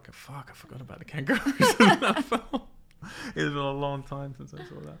 Yes, there are. Fuck, I forgot about the kangaroos in that film. It's been a long time since I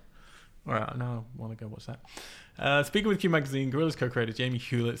saw that. All right, now I want to go watch that. Speaking with Q Magazine, Gorillaz co-creator Jamie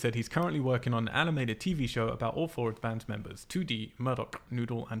Hewlett said he's currently working on an animated TV show about all four of the band's members, 2D, Murdoch,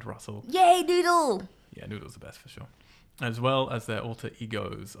 Noodle, and Russell. Yay, Doodle! Yeah, Noodle's the best for sure. As well as their alter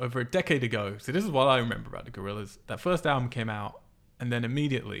egos. Over a decade ago, so this is what I remember about the Gorillaz. That first album came out, and then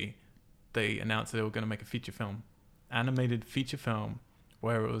immediately they announced they were going to make a feature film. Animated feature film,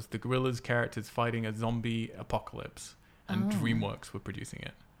 where it was the Gorillaz characters fighting a zombie apocalypse, and DreamWorks were producing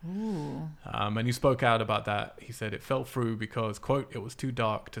it. Ooh. And he spoke out about that. He said it fell through because, quote, it was too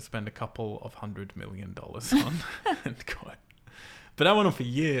dark to spend a couple of $100 million on, end quote. But that went on for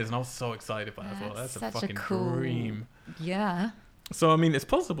years, and I was so excited by that as well. That's a such fucking cool dream. Yeah. So, I mean, it's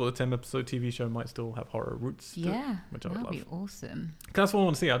possible a 10-episode TV show might still have horror roots to it, Yeah. which I would That'd love. be awesome. That's what I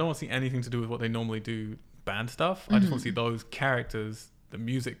want to see. I don't want to see anything to do with what they normally do, band stuff. I just want to see those characters. The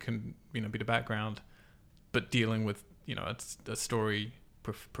music can, be the background, but dealing with, a story,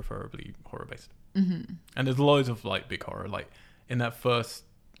 preferably horror-based. Mm-hmm. And there's loads of, big horror. Like, in that first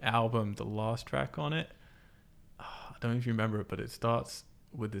album, the last track on it, I don't know if you remember it, but it starts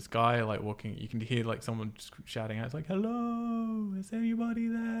with this guy, walking. You can hear, someone shouting out, it's like, hello, is anybody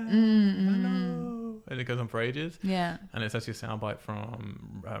there? Hello. And it goes on for ages. Yeah. And it's actually a soundbite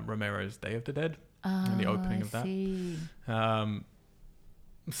from Romero's Day of the Dead in the opening of that. See.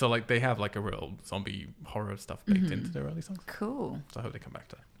 So they have a real zombie horror stuff baked into their early songs. Cool. So I hope they come back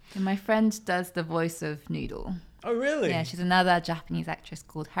to that. And my friend does the voice of Noodle. Oh, really? Yeah, she's another Japanese actress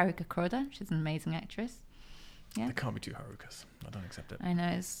called Haruka Kuroda. She's an amazing actress. Yeah. They can't be too Harukas. I don't accept it. I know,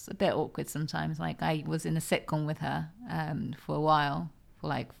 it's a bit awkward sometimes. I was in a sitcom with her for a while,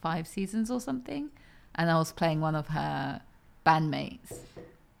 for 5 seasons or something. And I was playing one of her bandmates.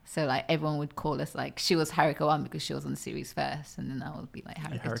 So everyone would call us she was Haruka 1 because she was on the series first. And then I would be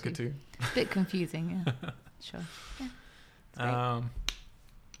Haruka 2. A bit confusing, yeah. Sure. Yeah. It's great.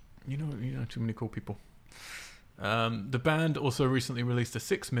 You know too many cool people. The band also recently released a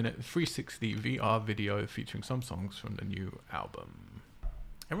 6-minute 360 VR video featuring some songs from the new album.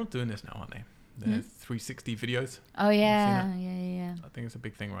 Everyone's doing this now, aren't they? There's 360 videos. Oh, yeah. Seen Yeah. I think it's a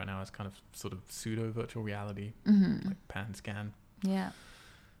big thing right now. It's kind of sort of pseudo virtual reality, Mm-hmm. pan scan. Yeah.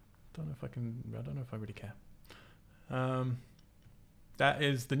 I don't know if I really care. That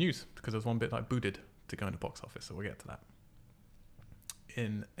is the news, because there's one bit booted to go into box office, so we'll get to that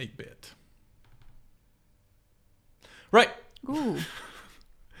in 8-bit. Right. Ooh.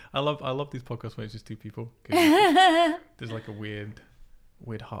 I love these podcasts where it's just two people. There's a weird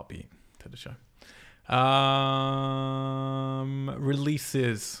heartbeat to the show.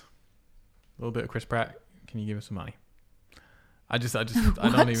 Releases. A little bit of Chris Pratt. Can you give us some money? I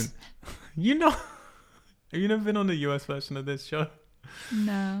don't even. Have you never been on the US version of this show?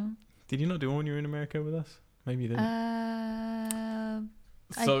 No. Did you not do it when you were in America with us? Maybe you didn't.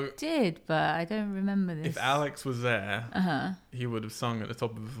 I did, but I don't remember this. If Alex was there, he would have sung at the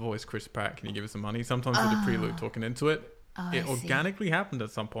top of his voice, Chris Pratt, can you give us some money? Sometimes with the prelude talking into it. It organically happened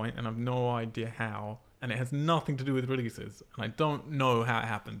at some point, and I've no idea how. And it has nothing to do with releases. And I don't know how it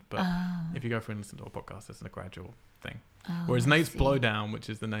happened, but if you go through and listen to our podcast, it's a gradual thing. Whereas Nate's Blowdown, which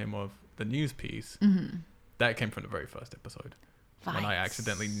is the name of the news piece, that came from the very first episode. Right. When I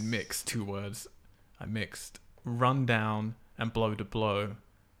accidentally mixed 2 words. I mixed rundown and blow to blow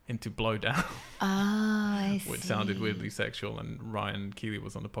into blowdown. Which sounded weirdly sexual, and Ryan Keeley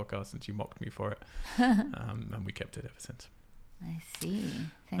was on the podcast and she mocked me for it. And we kept it ever since. I see.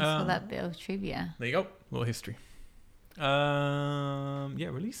 Thanks for that bit of trivia. There you go. A little history.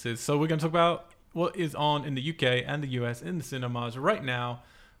 Releases. So we're going to talk about what is on in the UK and the US in the cinemas right now.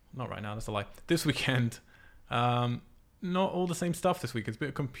 Not right now, that's a lie. This weekend. Not all the same stuff this week. It's a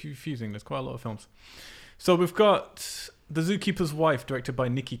bit confusing. There's quite a lot of films. So we've got The Zookeeper's Wife, directed by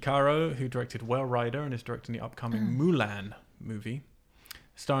Nikki Caro, who directed Whale Rider and is directing the upcoming Mulan movie.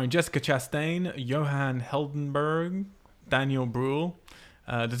 Starring Jessica Chastain, Johan Heldenberg, Daniel Bruhl.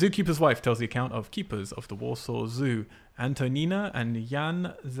 The Zookeeper's Wife tells the account of keepers of the Warsaw Zoo, Antonina and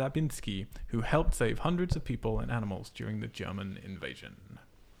Jan Zabinski, who helped save hundreds of people and animals during the German invasion.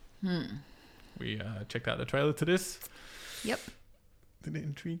 We checked out the trailer to this. Yep. Did it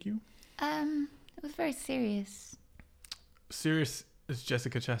intrigue you? It was very serious. Serious as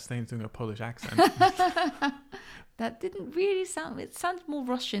Jessica Chastain doing a Polish accent. That didn't really sound... It sounded more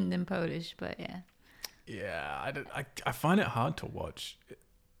Russian than Polish, but yeah. Yeah, I find it hard to watch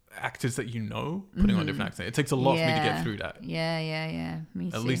actors that you know putting on different accents. It takes a lot for me to get through that. Yeah.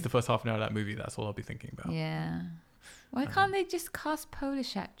 Me too. At least the first half an hour of that movie, that's all I'll be thinking about. Yeah. Why can't they just cast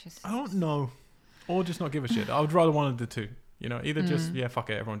Polish actresses? I don't know. Or just not give a shit. I would rather one of the two. You know, either just,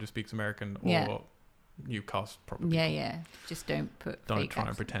 fuck it, everyone just speaks American, or you cast proper people. Yeah. Just don't put Don't fake try and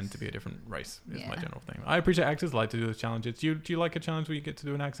accents. pretend to be a different race, is my general thing. I appreciate actors like to do those challenges. Do you like a challenge where you get to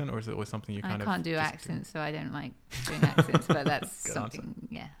do an accent, or is it always something you kind of... I can't do accents, so I don't like doing accents, but that's something,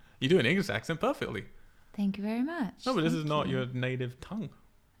 You do an English accent perfectly. Thank you very much. No, but this is not your native tongue.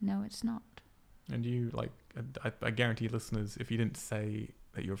 No, it's not. And you, like, I guarantee listeners, if you didn't say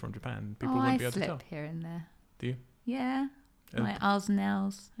that you're from Japan, people wouldn't be able to tell. I slip here and there. Do you? Yeah. My R's and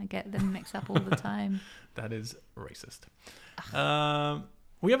L's. I get them mixed up all the time. That is racist.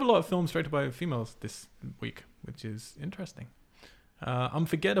 We have a lot of films directed by females this week, which is interesting.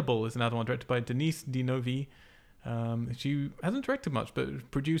 Unforgettable is another one directed by Denise Di Novi. She hasn't directed much,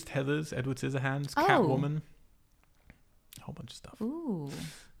 but produced Heathers, Edward Scissorhands, Catwoman, a whole bunch of stuff. Ooh.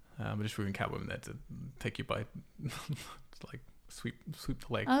 We're just reading Catwoman there to take you by, like, sweep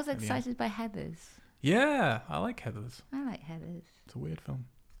the leg. I was excited by Heathers. Yeah, I like Heathers. I like Heathers. It's a weird film.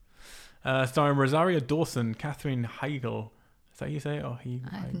 Starring Rosario Dawson, Katherine Heigl. Is that how you say it?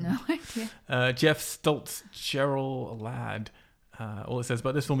 I have no idea. Jeff Stoltz, Cheryl Ladd. All it says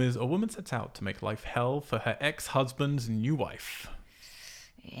about this film is a woman sets out to make life hell for her ex-husband's new wife.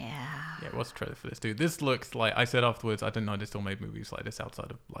 Yeah. Yeah, what's the trailer for this, dude? This looks like... I said afterwards, I didn't know they still made movies like this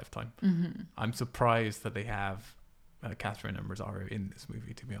outside of Lifetime. Mm-hmm. I'm surprised that they have Catherine and Rosario in this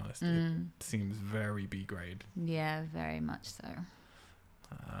movie, to be honest. It seems very B-grade. Yeah, very much so.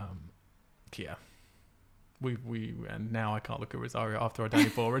 Yeah. And now I can't look at Rosario after our Danny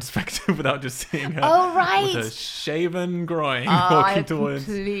Boyle retrospective without just seeing her with a shaven groin walking towards... I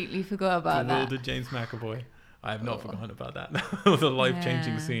completely forgot about that. bewildered James McAvoy. I have not forgotten about that. That was a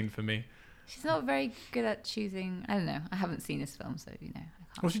life-changing scene for me. She's not very good at choosing... I don't know. I haven't seen this film, so, I can't.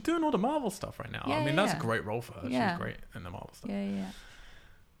 Well, she's doing all the Marvel stuff right now. That's a great role for her. Yeah. She's great in the Marvel stuff.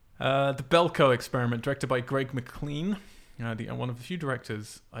 Yeah. The Belko Experiment, directed by Greg McLean. One of the few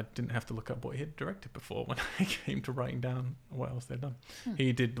directors I didn't have to look up what he had directed before when I came to writing down what else they'd done.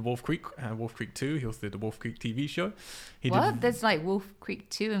 He did the Wolf Creek 2. He also did the Wolf Creek TV show. There's like Wolf Creek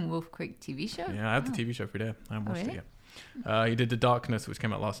 2 and Wolf Creek TV show? Yeah, I have the TV show for there. I haven't watched it yet. He did The Darkness, which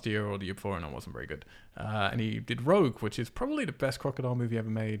came out last year or the year before, and it wasn't very good. And he did Rogue, which is probably the best crocodile movie ever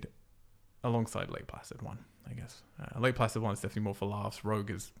made, alongside Lake Placid 1, I guess. Lake Placid 1 is definitely more for laughs.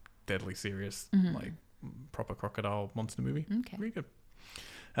 Rogue is deadly serious, like proper crocodile monster movie. Okay. Really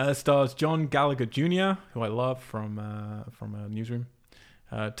good. Stars John Gallagher Jr., who I love from Newsroom.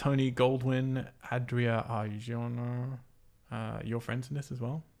 Tony Goldwyn, Adria Arjona. Your friend's in this as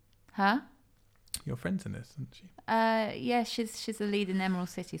well. Huh? Your friend's in this, isn't she? Yeah, she's the lead in Emerald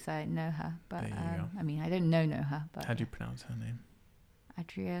City, so I know her. But I mean, I don't know her. But how do you pronounce her name?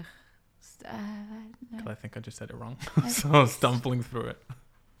 Adria. No. Because I think I just said it wrong, so I was stumbling through it.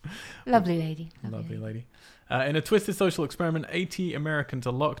 Lovely lady. Lovely lady. In a twisted social experiment, 80 Americans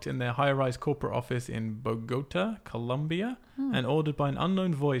are locked in their high-rise corporate office in Bogota, Colombia, and ordered by an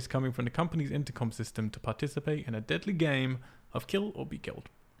unknown voice coming from the company's intercom system to participate in a deadly game of kill or be killed.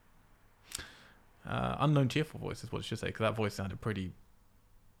 Unknown cheerful voice is what I should say, because that voice sounded pretty...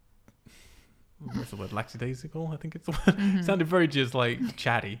 What's the word? Lackadaisical, I think it's the word. It sounded very just like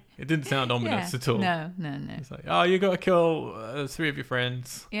chatty. It didn't sound ominous at all. No. It's like, oh, you got to kill 3 of your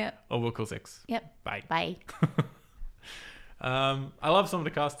friends. Yep. Or we'll kill 6. Yep. Bye. I love some of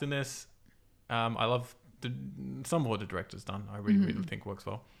the cast in this. I love some of what the director's done. I really think works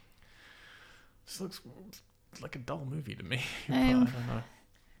well. This looks like a dull movie to me. I don't know.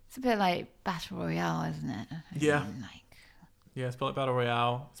 It's a bit like Battle Royale, isn't it? Yeah, it's like Battle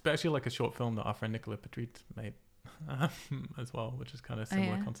Royale. It's actually like a short film that our friend Nicola Petrit made as well, which is kind of a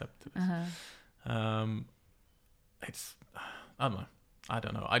similar concept to this. It's, I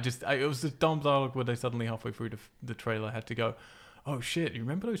don't know. It was this dumb dialogue where they suddenly halfway through the trailer had to go, oh shit, you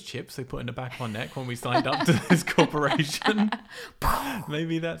remember those chips they put in the back of our neck when we signed up to this corporation?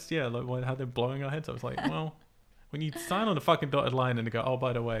 Maybe that's, like how they're blowing our heads. I was like, well, when you sign on the fucking dotted line and they go, oh,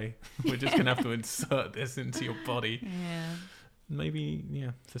 by the way, we're just going to have to insert this into your body. Yeah. Maybe,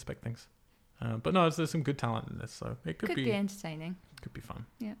 suspect things. But no, there's some good talent in this, so it could be entertaining. Could be fun.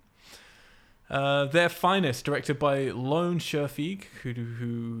 Yeah. Their Finest, directed by Lone Scherfig,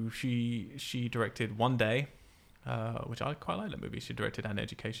 who she directed One Day, which I quite like that movie. She directed An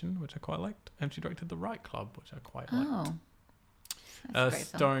Education, which I quite liked, and she directed The Right Club, which I quite liked.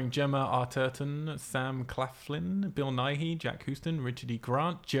 Starring Gemma Arterton, Sam Claflin, Bill Nighy, Jack Huston, Richard E.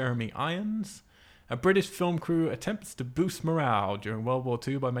 Grant, Jeremy Irons. A British film crew attempts to boost morale during World War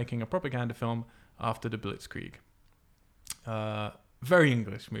II by making a propaganda film after the Blitzkrieg. Very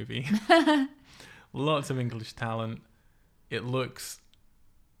English movie. Lots of English talent. It looks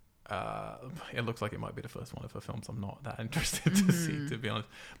like it might be the first one of her films I'm not that interested to see, to be honest.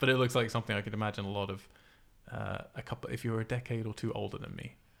 But it looks like something I could imagine a lot of if you were a decade or two older than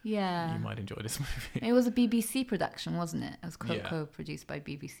me. Yeah. You might enjoy this movie. It was a BBC production, wasn't it? It was co-produced by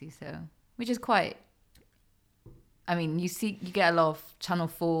BBC, so which is quite. I mean, you get a lot of Channel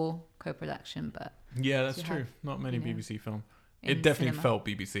 4 co-production, but yeah, that's true. Not many BBC film. It definitely felt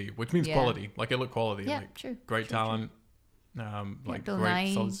BBC, which means quality. Like it looked quality. Yeah, like, true. Great talent. Like Bill great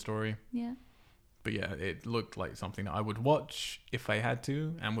Nighy. solid story. Yeah. But yeah, it looked like something that I would watch if I had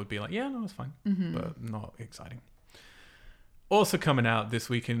to, and would be like, yeah, no, it's fine, but not exciting. Also coming out this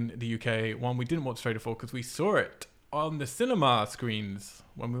week in the UK, one we didn't watch straight before because we saw it on the cinema screens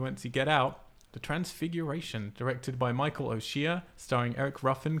when we went to Get Out. The Transfiguration, directed by Michael O'Shea, starring Eric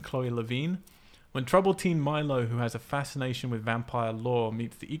Ruffin, Chloe Levine. When troubled teen Milo, who has a fascination with vampire lore,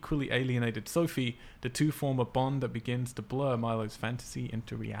 meets the equally alienated Sophie, the two form a bond that begins to blur Milo's fantasy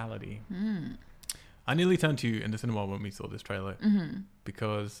into reality. I nearly turned to you in the cinema when we saw this trailer,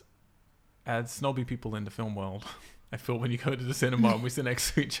 because as snobby people in the film world, I feel when you go to the cinema and we sit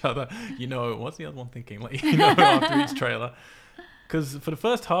next to each other, what's the other one thinking? Like, after each trailer. Because for the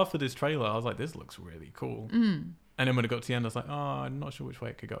first half of this trailer, I was like, this looks really cool. And then when it got to the end, I was like, oh, I'm not sure which way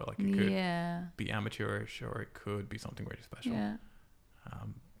it could go. Like, it could be amateurish or it could be something really special. Yeah.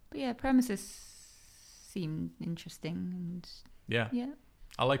 But yeah, premises seemed interesting. And yeah.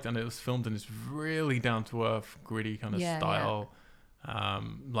 I liked it. And it was filmed in this really down-to-earth, gritty kind of style. Yeah.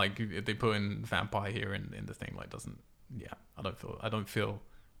 Like, they put in vampire here in the thing. Like, I don't feel,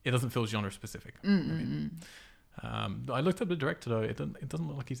 it doesn't feel genre-specific. I looked up the director though. It doesn't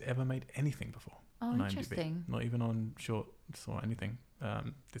look like he's ever made anything before. Oh, on interesting. IMDb. Not even on shorts or anything.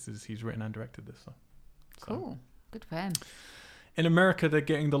 He's written and directed this. So. Cool. Good for him. In America, they're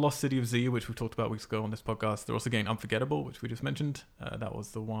getting The Lost City of Z, which we talked about weeks ago on this podcast. They're also getting Unforgettable, which we just mentioned. That was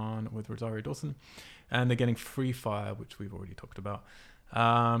the one with Rosario Dawson. And they're getting Free Fire, which we've already talked about.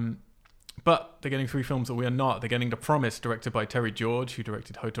 But they're getting 3 films that we are not. They're getting The Promise, directed by Terry George, who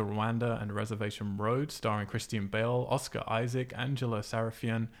directed Hotel Rwanda and Reservation Road, starring Christian Bale, Oscar Isaac, Angela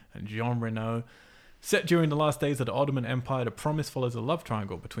Sarafian, and Jean Reno. Set during the last days of the Ottoman Empire, The Promise follows a love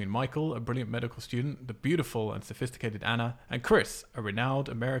triangle between Michael, a brilliant medical student, the beautiful and sophisticated Anna, and Chris, a renowned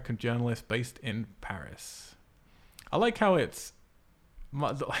American journalist based in Paris. I like how it's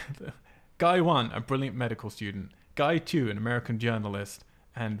Guy 1, a brilliant medical student, Guy 2, an American journalist,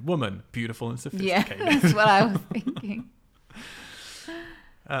 and woman, beautiful and sophisticated. Yeah, that's what I was thinking.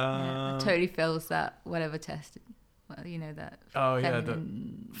 Totally fails that whatever test. Well, that. Oh yeah,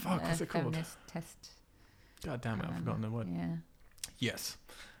 what's it called? Feminist test. God damn it, I've forgotten the word. Yeah. Yes,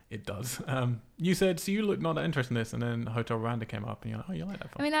 it does. You said, so you look not that interested in this, and then Hotel Rwanda came up, and you're like, oh, you like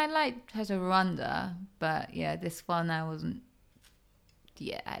that film? I mean, I liked Hotel Rwanda, but yeah, this one I wasn't.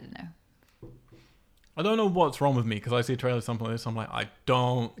 Yeah, I don't know. I don't know what's wrong with me because I see a trailer or something like this. I'm like, I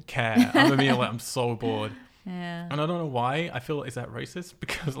don't care. I'm so bored. Yeah. And I don't know why. I feel, is that racist?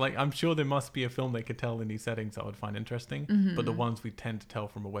 Because I'm sure there must be a film they could tell in these settings that I would find interesting. But the ones we tend to tell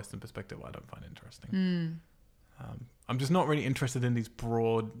from a Western perspective, I don't find interesting. I'm just not really interested in these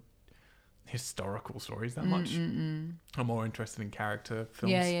broad historical stories that much. I'm more interested in character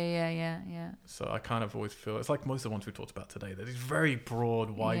films. Yeah. So I kind of always feel, it's like most of the ones we talked about today. They're these very broad,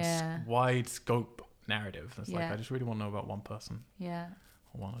 wide scope narrative. It's like, I just really want to know about one person. Yeah.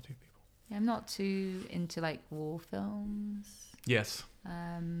 Or one or two people. Yeah, I'm not too into war films. Yes.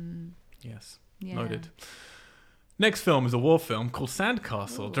 Yes. Yeah. Noted. Next film is a war film called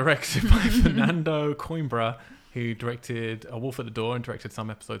Sandcastle, directed by Fernando Coimbra, who directed A Wolf at the Door and directed some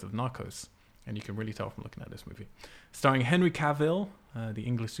episodes of Narcos. And you can really tell from looking at this movie. Starring Henry Cavill, the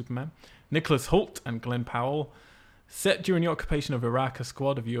English Superman, Nicholas Hoult and Glenn Powell. Set during the occupation of Iraq, a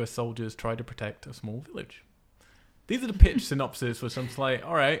squad of US soldiers try to protect a small village. These are the pitch synopsis, which I'm just like,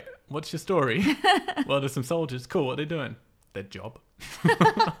 all right, what's your story? Well, there's some soldiers. Cool. What are they doing? Their job.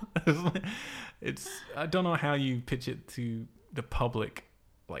 I don't know how you pitch it to the public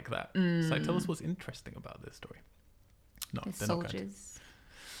like that. It's like, tell us what's interesting about this story. No, The they're soldiers.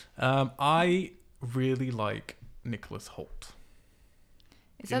 not going to. I really like Nicholas Hoult.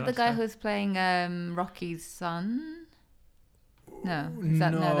 Is Do you that the know guy this guy? who's playing Rocky's son? No,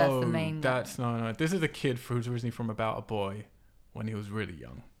 that's the main. No. This is a kid who's originally from About a Boy when he was really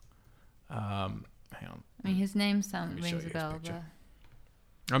young. Hang on. I mean, his name Let me show rings you a his bell. picture.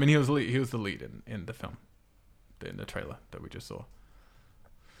 But I mean, he was the lead in the film, in the trailer that we just saw.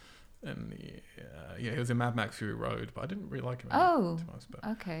 And he was in Mad Max Fury Road, but I didn't really like him. Oh, too much, but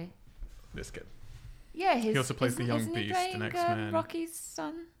okay. this kid. Yeah, He also plays the young isn't he beast in playing, X-Men. Rocky's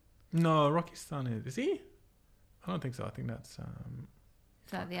son. No, Rocky's son is he? I don't think so. I think that's Is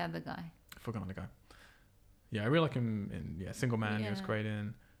that the other guy? forgotten the guy. Yeah, I really like him in Single Man. He was Yeah. great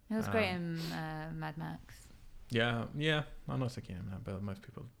in. He was great in Mad Max. Yeah. I'm not sick of him, but most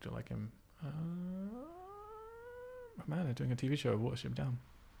people do like him. Man, they're doing a TV show. Watership Down.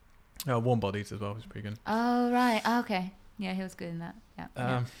 Warm Bodies as well was pretty good. Oh right, okay. Yeah, he was good in that.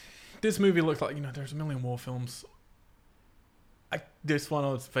 Yeah. This movie looks like, there's a million war films. This one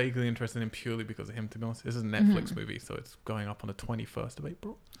I was vaguely interested in purely because of him, to be honest. This is a Netflix movie, so it's going up on the 21st of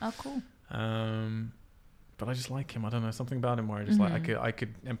April. Oh, cool. But I just like him. I don't know, something about him where I just like I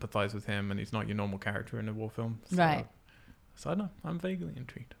could empathize with him, and he's not your normal character in a war film. So, Right. So I don't know. I'm vaguely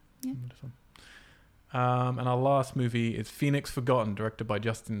intrigued. Yeah. with this one. And our last movie is Phoenix Forgotten, directed by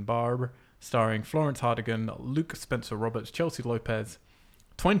Justin Barber, starring Florence Hardigan, Luke Spencer Roberts, Chelsea Lopez.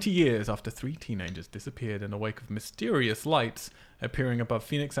 20 years after 3 teenagers disappeared in the wake of mysterious lights appearing above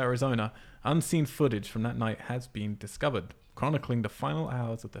Phoenix, Arizona, unseen footage from that night has been discovered, chronicling the final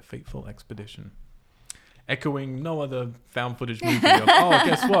hours of the fateful expedition. Echoing no other found footage movie of,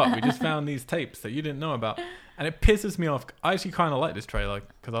 guess what? We just found these tapes that you didn't know about. And it pisses me off. I actually kind of like this trailer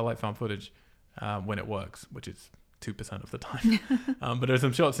because I like found footage when it works, which is 2% of the time. But there's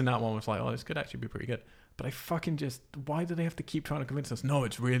some shots in that one which like, this could actually be pretty good. But I fucking why do they have to keep trying to convince us? No,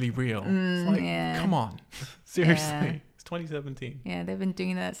 it's really real. It's like, come on. Seriously. Yeah. It's 2017. Yeah, they've been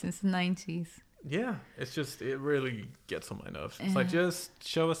doing that since the 90s. Yeah, it really gets on my nerves. It's like, just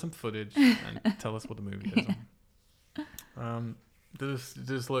show us some footage and tell us what the movie is. Does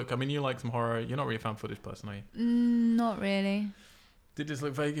this look, I mean, you like some horror. You're not really a fan footage person, are you? Not really. Did this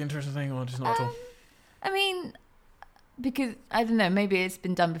look vaguely interesting or just not at all? I mean, because, I don't know, maybe it's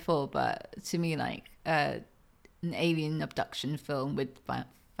been done before, but to me, like, an alien abduction film with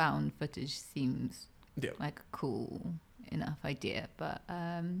found footage seems like a cool enough idea. But,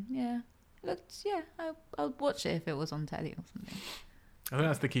 I'll watch it if it was on telly or something. I think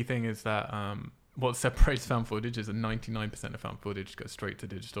that's the key thing is that what separates found footage is that 99% of found footage goes straight to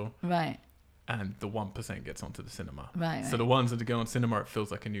digital. Right. And the 1% gets onto the cinema. Right. So the ones that go on cinema, it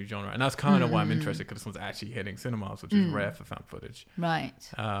feels like a new genre. And that's kind of why I'm interested, because this one's actually hitting cinemas, which is rare for found footage. Right.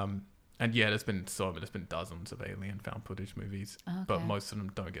 And yeah, there's been dozens of alien found footage movies, but most of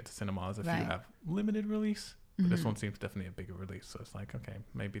them don't get to cinemas if you have limited release. But this one seems definitely a bigger release. So it's like, okay,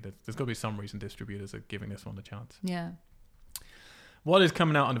 maybe there's got to be some reason distributors are giving this one a chance. Yeah. What is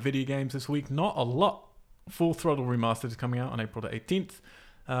coming out on the video games this week? Not a lot. Full Throttle Remastered is coming out on April the 18th.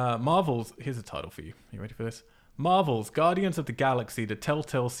 Marvel's, here's a title for you. Are you ready for this? Marvel's Guardians of the Galaxy, the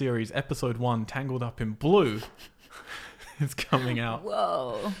Telltale series, Episode 1, Tangled Up in Blue, is coming out.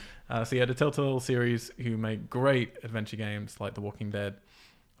 Whoa. The Telltale series, who make great adventure games like The Walking Dead,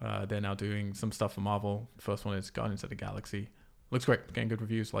 they're now doing some stuff for Marvel. The first one is Guardians of the Galaxy. Looks great. Getting good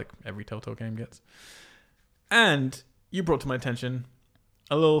reviews like every Telltale game gets. And you brought to my attention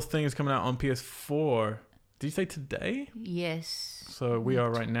a little thing is coming out on PS4. Did you say today? Yes. So we are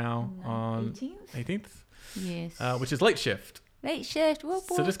right now on 18th? Yes. Which is Late Shift. Late Shift. Whoop,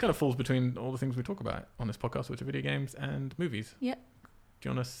 whoop. So this kind of falls between all the things we talk about on this podcast, which are video games and movies. Yep. Do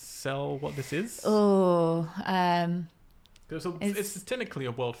you want to sell what this is? Oh, it's technically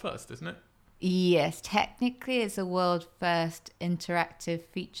a world first, isn't it? Yes, technically it's a world first interactive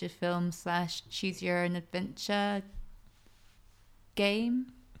feature film / choose your own adventure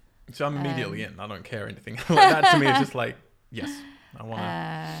game. So I'm immediately in. I don't care anything like that. To me, it's just like, yes, I want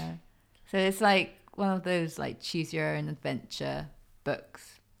to. So it's like one of those like choose your own adventure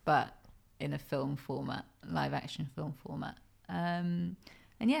books, but in a film format, live action film format. And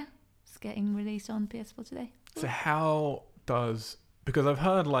yeah, it's getting released on PS4 today. So how does, because I've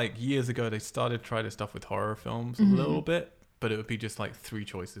heard like years ago they started trying this stuff with horror films a little bit, but it would be just like 3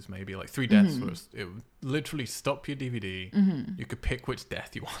 choices, maybe like 3 deaths. It would literally stop your DVD. You could pick which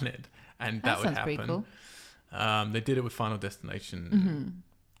death you wanted, and that would sounds happen. pretty cool. They did it with Final Destination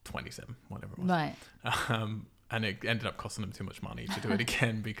 27, whatever it was. Right. And it ended up costing them too much money to do it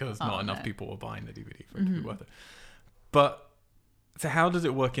again because not enough people were buying the DVD for it to be worth it. But so how does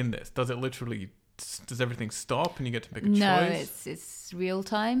it work in this? Does everything stop and you get to pick a choice? No, it's real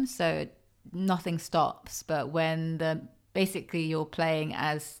time, so nothing stops. But when basically you're playing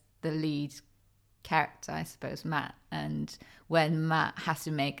as the lead character, I suppose, Matt, and when Matt has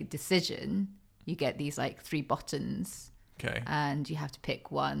to make a decision, you get these like 3 buttons. Okay. And you have to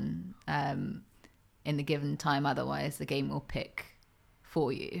pick one in the given time, otherwise the game will pick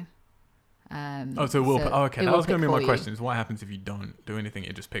for you. Okay. That was going to be my question: is what happens if you don't do anything?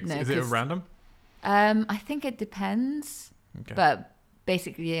 It just picks. No, is it random? I think it depends. Okay. But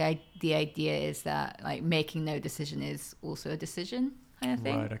basically, the idea is that like making no decision is also a decision, kind of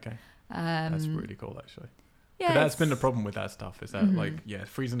thing. Right. Okay. That's really cool, actually. Yeah, but that's been the problem with that stuff. Is that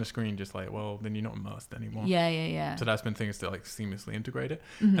freezing the screen, just like, well, then you're not immersed anymore. Yeah. So that's been things to like seamlessly integrate it.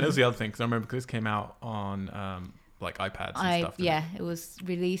 And it was the other thing, because I remember this came out on like iPads and stuff. Yeah, it was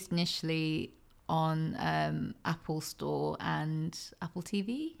released initially on Apple Store and Apple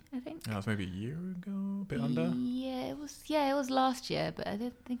TV, I think. That was maybe a year ago, a bit under. Yeah, it was last year, but I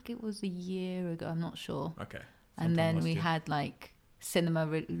don't think it was a year ago. I'm not sure. Okay. And then we had like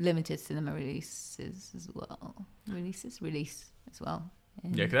limited cinema release as well. Release as well.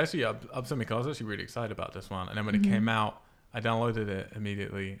 Yeah, because actually, I was actually really excited about this one. And then when it came out, I downloaded it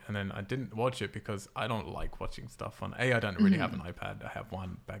immediately, and then I didn't watch it because I don't like watching stuff on. I don't really have an iPad. I have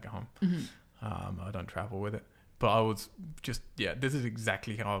one back at home. I don't travel with it. But I was just, this is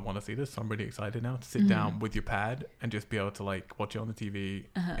exactly how I want to see this. So I'm really excited now to sit down with your pad and just be able to like watch it on the TV,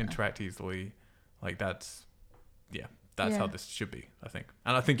 interact easily. Like that's how this should be, I think.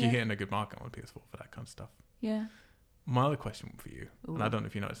 And I think you're hitting a good market on PS4 for that kind of stuff. Yeah. My other question for you, and I don't know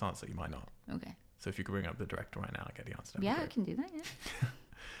if you know this answer, you might not. Okay. So if you could bring up the director right now, I get the answer. Yeah, I can do that,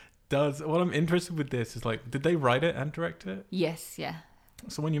 yeah. What I'm interested with this is like, did they write it and direct it? Yes, yeah.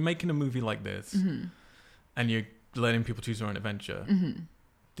 So when you're making a movie like this and you're letting people choose their own adventure,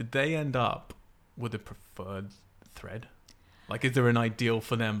 did they end up with a preferred thread? Like, is there an ideal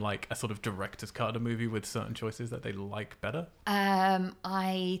for them, like a sort of director's cut of a movie with certain choices that they like better?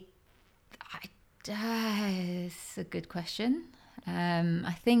 It's a good question.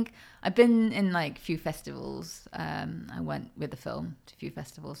 I think I've been in like few festivals. I went with the film to a few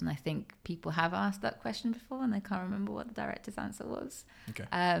festivals, and I think people have asked that question before, and I can't remember what the director's answer was. Okay.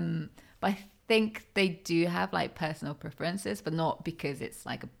 But I think they do have like personal preferences, but not because it's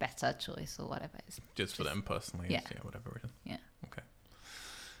like a better choice or whatever. It's just for them personally. Yeah. Whatever reason. Yeah. Okay.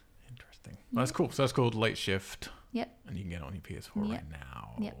 Interesting. Well, that's cool. So that's called Late Shift. Yep. And you can get it on your PS4 right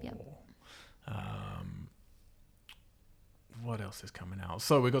now. Yep. What else is coming out?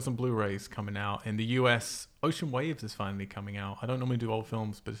 So we've got some Blu-rays coming out. In the US, Ocean Waves is finally coming out. I don't normally do old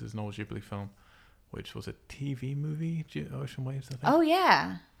films, but this is an old Ghibli film, which was a TV movie, Ocean Waves, I think. Oh,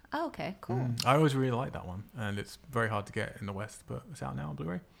 yeah. Oh, okay, cool. I always really liked that one, and it's very hard to get in the West, but it's out now on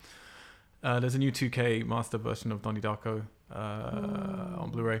Blu-ray. There's a new 2K master version of Donnie Darko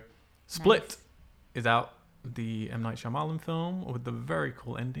on Blu-ray. Split is out, the M. Night Shyamalan film, with the very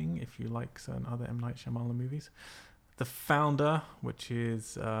cool ending, if you like certain other M. Night Shyamalan movies. The Founder, which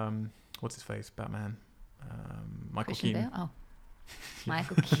is, what's his face? Batman. Michael Keaton. Oh,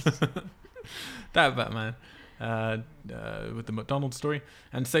 Michael Keaton. That Batman. With the McDonald's story.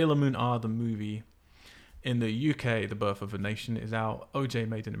 And Sailor Moon R, the movie. In the UK, The Birth of a Nation is out. OJ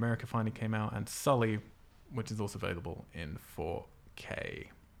Made in America finally came out. And Sully, which is also available in 4K.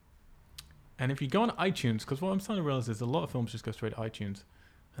 And if you go on iTunes, because what I'm starting to realize is a lot of films just go straight to iTunes,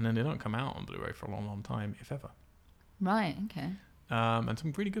 and then they don't come out on Blu-ray for a long, long time, if ever. Right, okay. And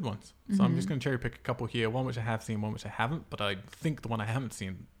some really good ones. So I'm just going to cherry pick a couple here. One which I have seen, one which I haven't. But I think the one I haven't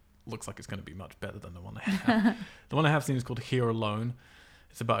seen looks like it's going to be much better than the one I have. The one I have seen is called Here Alone.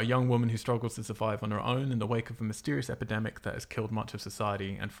 It's about a young woman who struggles to survive on her own in the wake of a mysterious epidemic that has killed much of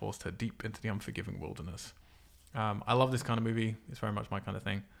society and forced her deep into the unforgiving wilderness. I love this kind of movie. It's very much my kind of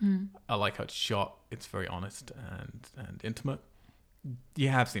thing. I like how it's shot. It's very honest and intimate. You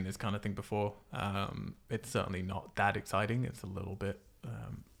have seen this kind of thing before. It's certainly not that exciting. It's a little bit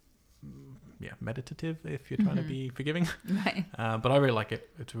meditative if you're trying to be forgiving. Right. But I really like it.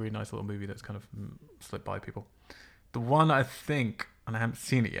 It's a really nice little movie that's kind of slipped by people. The one I think, and I haven't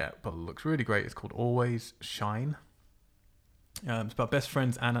seen it yet, but it looks really great, is called Always Shine. It's about best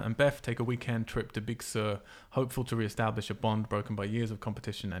friends Anna and Beth take a weekend trip to Big Sur, hopeful to reestablish a bond broken by years of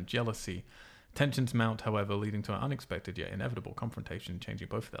competition and jealousy. Tensions mount, however, leading to an unexpected yet inevitable confrontation, changing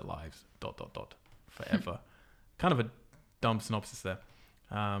both of their lives, ... forever. Kind of a dumb synopsis there.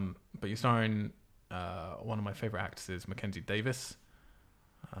 But you're starring one of my favorite actresses, Mackenzie Davis.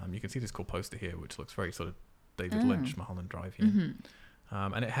 You can see this cool poster here, which looks very sort of David Lynch, Mulholland Drive. Yeah.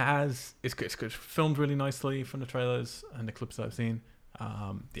 Mm-hmm. And it's filmed really nicely from the trailers and the clips that I've seen.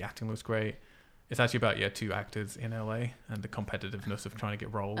 The acting looks great. It's actually about two actors in LA and the competitiveness of trying to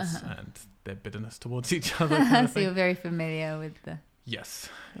get roles and their bitterness towards each other. So you're very familiar with the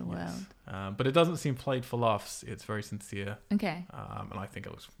world. But it doesn't seem played for laughs. It's very sincere. Okay. And I think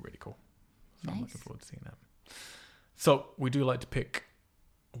it looks really cool. So Nice. I'm looking forward to seeing that. So we do like to pick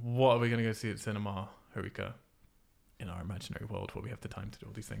what are we going to go see at cinema, Harika, in our imaginary world where we have the time to do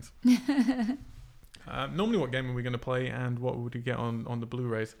all these things. Normally, what game are we going to play and what would you get on the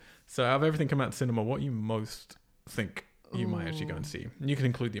Blu-rays? So out of everything come out to cinema, what you most think you might actually go and see? And you can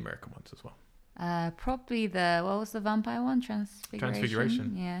include the American ones as well. Probably what was the vampire one?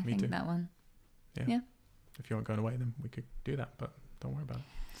 Transfiguration. Yeah, I think that one. Yeah. If you aren't going away, then we could do that, but don't worry about it.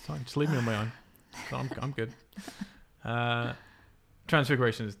 It's fine. Just leave me on my own. So I'm good.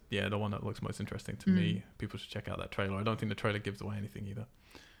 Transfiguration is the one that looks most interesting to me. People should check out that trailer. I don't think the trailer gives away anything either.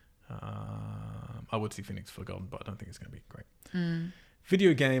 I would see Phoenix Forgotten, but I don't think it's going to be great.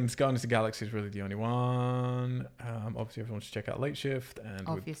 Video games, Guardians of the Galaxy is really the only one. Obviously, everyone should check out Late Shift. And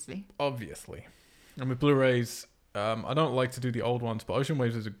obviously. And with Blu-rays, I don't like to do the old ones, but Ocean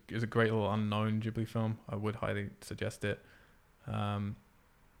Waves is a great little unknown Ghibli film. I would highly suggest it. And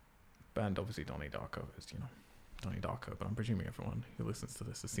obviously Donnie Darko is, Donnie Darko. But I'm presuming everyone who listens to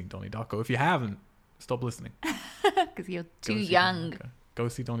this has seen Donnie Darko. If you haven't, stop listening. Because you're too young. Go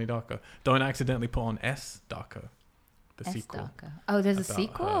see Donnie Darko. Don't accidentally put on S Darko, the sequel. Darko. Oh, there's a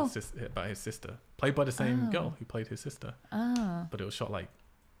sequel? About his sister. Played by the same girl who played his sister. Oh. But it was shot like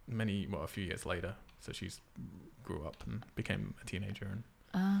a few years later. So she's grew up and became a teenager.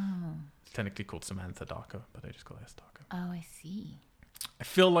 And it's technically called Samantha Darko, but they just call it S Darko. Oh, I see. I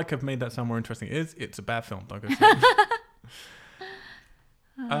feel like I've made that sound more interesting. It's a bad film. Don't go see it.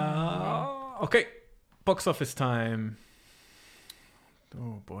 Okay. Box office time.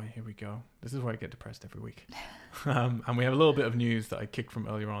 Oh boy, here we go. This is where I get depressed every week. And we have a little bit of news that I kicked from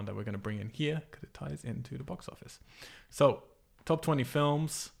earlier on that we're going to bring in here because it ties into the box office. So, top 20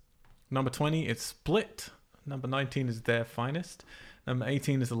 films. Number 20 is Split. Number 19 is Their Finest. Number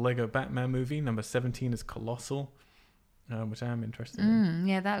 18 is the Lego Batman movie. Number 17 is Colossal, which I am interested in.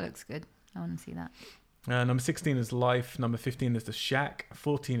 Yeah, that looks good. I want to see that. Number 16 is Life. Number 15 is The Shack.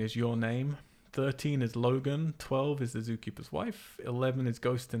 14 is Your Name. 13 is Logan. 12 is The Zookeeper's Wife. 11 is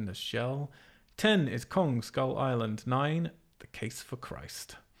Ghost in the Shell. 10 is Kong Skull Island. 9, The Case for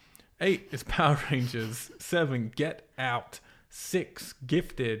Christ. 8 is Power Rangers. 7, Get Out. 6,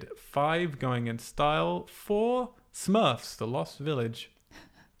 Gifted. 5, Going in Style. 4, Smurfs, The Lost Village.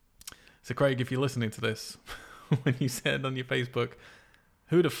 So Craig, if you're listening to this, when you said on your Facebook,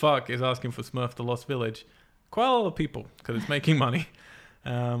 who the fuck is asking for Smurf, The Lost Village? Quite a lot of people, because it's making money.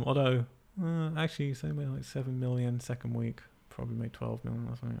 Although... actually, say like 7 million second week, probably made 12 million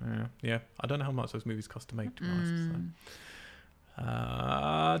or something. Yeah, I don't know how much those movies cost to make, to be honest.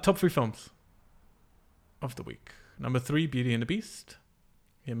 So. Top 3 films of the week. Number 3, Beauty and the Beast.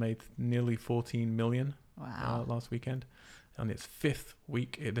 It made nearly 14 million last weekend. On its 5th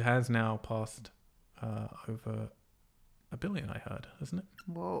week, it has now passed over 1 billion, I heard, hasn't it?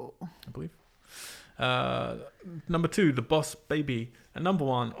 Whoa. I believe. Number 2, The Boss Baby. And number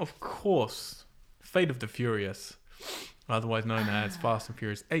 1, of course, Fate of the Furious, otherwise known as Fast and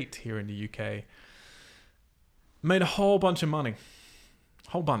Furious 8 here in the UK. Made a whole bunch of money.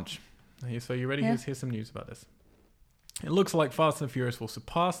 Whole bunch. So you ready? Here's some news about this. It looks like Fast and Furious will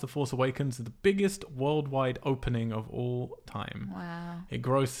surpass The Force Awakens as the biggest worldwide opening of all time. Wow. It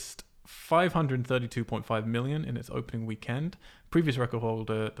grossed 532.5 million in its opening weekend. Previous record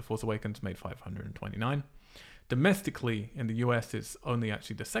holder, The Force Awakens, made 529. Domestically, in the US, it's only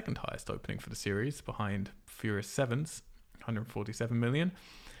actually the second highest opening for the series, behind Furious 7's 147 million.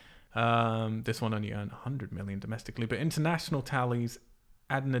 This one only earned 100 million domestically, but international tallies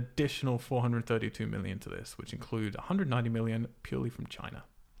add an additional 432 million to this, which include 190 million purely from China.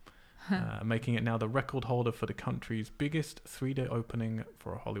 Making it now the record holder for the country's biggest 3-day opening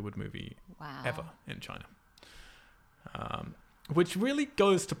for a Hollywood movie ever in China. Which really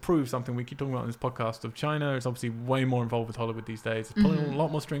goes to prove something we keep talking about in this podcast of China is obviously way more involved with Hollywood these days. It's pulling a lot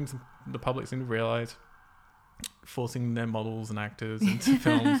more strings than the public seem to realize, forcing their models and actors into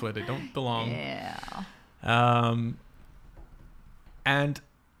films where they don't belong. And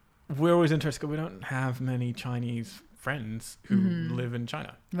we're always interested because we don't have many Chinese friends who live in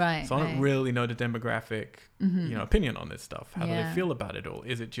China. Right. So I don't really know the demographic, opinion on this stuff. How do they feel about it all?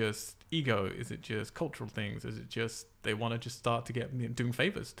 Is it just ego? Is it just cultural things? Is it just they want to just start to get doing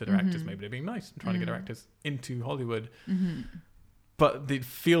favors to their actors? Maybe they're being nice and trying to get their actors into Hollywood. But it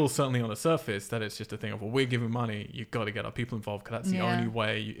feels certainly on the surface that it's just a thing of, well, we're giving money. You've got to get our people involved because that's the only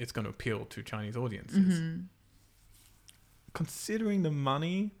way it's going to appeal to Chinese audiences. Considering the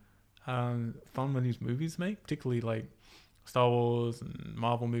money fun when these movies make, particularly like Star Wars and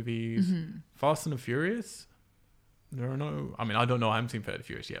Marvel movies, Fast and the Furious, there are no, I mean, I don't know, I haven't seen Fast and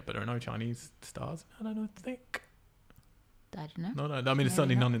Furious yet, but there are no Chinese stars. I don't think. I don't know. No, I mean, there's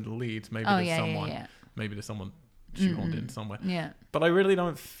certainly none in the leads. Maybe there's someone. Maybe there's someone shoehorned in somewhere. Yeah. But I really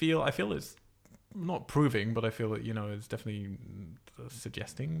don't feel, I feel it's not proving, but I feel that, it's definitely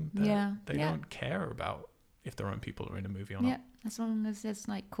suggesting that they don't care about if their own people are in a movie or not. Yeah, as long as there's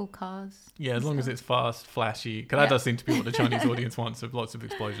like cool cars. Yeah, as long as it's fast, flashy. Because that does seem to be what the Chinese audience wants, with lots of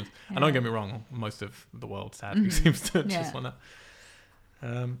explosions. And don't get me wrong, most of the world sadly seems to just want that.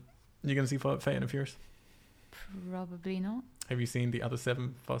 You're going to see Fate and the Furious? Probably not. Have you seen the other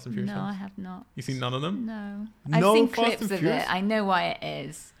 7 Fast and Furious films? No, I have not. You seen none of them? No. No I've seen Fast clips and of Furious? it. I know why it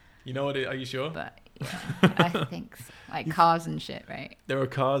is. You know what? Are you sure? But I think so. Like cars and shit, right? There are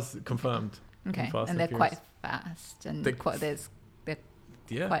cars confirmed. Okay, Fast and they're Furious. quite fast, and They're quite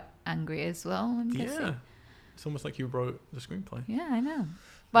angry as well. I'm guessing. Yeah. It's almost like you wrote the screenplay. Yeah, I know.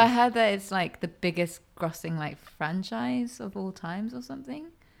 But I heard that it's like the biggest grossing like franchise of all times or something.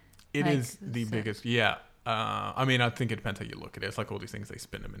 It Like, is the so- biggest. Yeah. I mean, I think it depends how you look at it. It's like all these things, they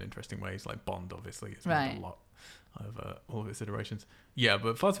spin them in interesting ways. Like Bond, obviously, it's made a lot of all of its iterations. Yeah,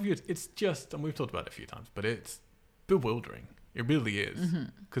 but Fast and Furious, it's just, and we've talked about it a few times, but it's bewildering. It really is.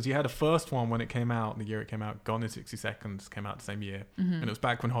 Because you had a first one when it came out, the year it came out, Gone in 60 Seconds came out the same year. And it was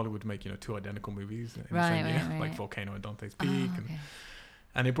back when Hollywood would make, 2 identical movies in the same year, like Volcano and Dante's Peak.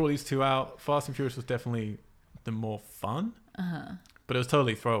 And they brought these 2 out. Fast and Furious was definitely the more fun, but it was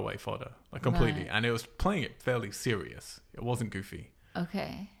totally throwaway fodder, like completely. And it was playing it fairly serious. It wasn't goofy.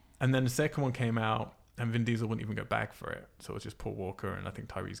 Okay. And then the second one came out, and Vin Diesel wouldn't even go back for it. So it was just Paul Walker and I think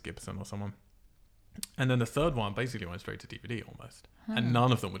Tyrese Gibson or someone. And then the third one basically went straight to DVD almost. And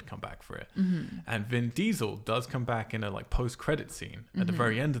none of them would come back for it. And Vin Diesel does come back in a like post-credit scene at the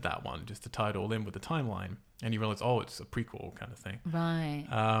very end of that one, just to tie it all in with the timeline. And you realize, it's a prequel kind of thing. Right.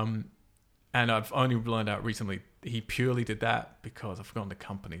 And I've only learned out recently he purely did that because I've forgotten the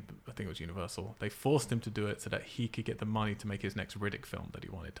company, but I think it was Universal. They forced him to do it so that he could get the money to make his next Riddick film that he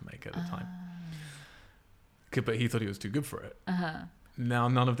wanted to make at the time. But he thought he was too good for it. Now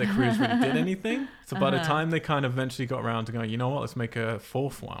none of their careers really did anything. So by the time they kind of eventually got around to going, you know what, let's make a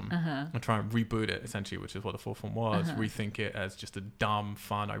 4th one and try and reboot it, essentially, which is what the 4th one was. Rethink it as just a dumb,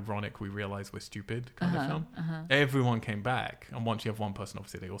 fun, ironic, we realize we're stupid kind of film. Everyone came back. And once you have one person,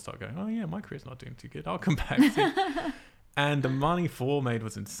 obviously they all start going, oh yeah, my career's not doing too good. I'll come back. And the money 4 made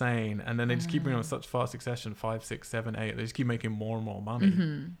was insane. And then they just keep bringing on such fast succession, 5, 6, 7, 8. They just keep making more and more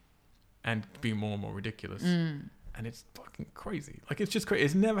money and being more and more ridiculous. And it's fucking crazy. Like, it's just crazy.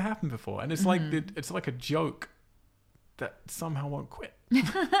 It's never happened before. And it's like it's like a joke that somehow won't quit.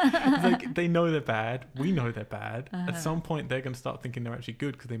 It's like they know they're bad. We know they're bad. At some point, they're going to start thinking they're actually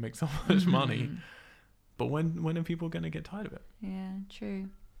good because they make so much money. But when are people going to get tired of it? Yeah, true.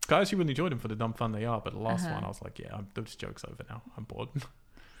 I actually really enjoyed them for the dumb fun they are. But the last one, I was like, those jokes over now. I'm bored.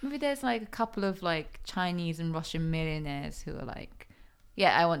 Maybe there's like a couple of like Chinese and Russian millionaires who are like,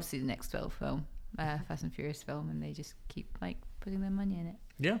 yeah, I want to see the next film. Fast and Furious film, and they just keep like putting their money in it.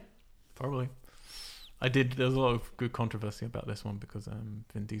 Yeah, probably. There's a lot of good controversy about this one because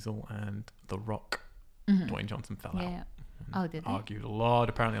Vin Diesel and The Rock, Dwayne Johnson, fell out. Oh, did they? Argued a lot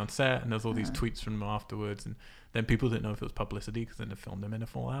apparently on set, and there's all these tweets from them afterwards, and then people didn't know if it was publicity because then they filmed them in a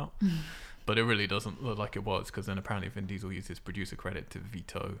fallout. But it really doesn't look like it was, because then apparently Vin Diesel used his producer credit to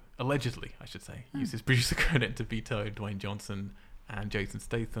veto, allegedly I should say, used his producer credit to veto Dwayne Johnson and Jason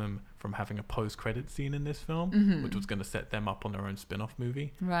Statham from having a post-credit scene in this film, which was going to set them up on their own spin-off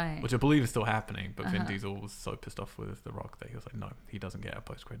movie, which I believe is still happening. But Vin Diesel was so pissed off with The Rock that he was like, no, he doesn't get a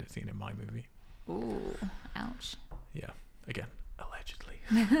post-credit scene in my movie. Ooh, ouch. Yeah, again, allegedly.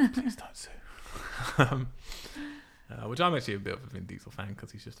 Please don't sue. Which I'm actually a bit of a Vin Diesel fan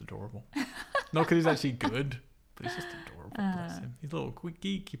because he's just adorable. Not because he's actually good, but he's just adorable. Bless him. He's a little quick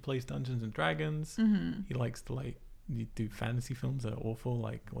geek. He plays Dungeons and Dragons. He likes to you do fantasy films that are awful,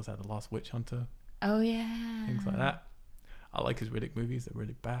 like was that The Last Witch Hunter? Oh yeah, things like that. I like his Riddick movies; they're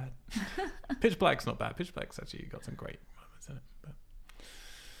really bad. Pitch Black's not bad. Pitch Black's actually got some great moments in it. But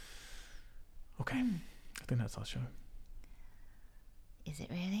okay, I think that's our show. Is it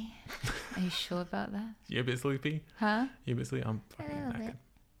really? Are you sure about that? You a bit sleepy? Huh? You a bit sleepy? I'm fucking A little knackered. bit.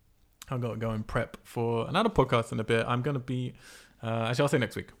 I've got to go and prep for another podcast in a bit. I'm going to be, actually I'll say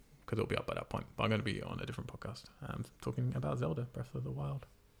next week because it'll be up by that point. But I'm going to be on a different podcast talking about Zelda Breath of the Wild.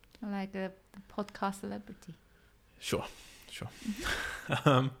 Like a podcast celebrity. Sure.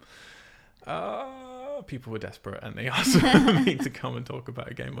 People were desperate and they asked me to come and talk about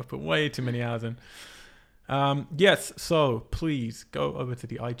a game I put way too many hours in. Yes, so please go over to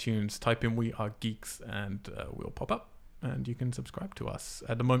the iTunes, type in We Are Geeks, and we'll pop up and you can subscribe to us.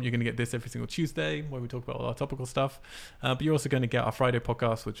 At the moment, you're going to get this every single Tuesday where we talk about all our topical stuff. But you're also going to get our Friday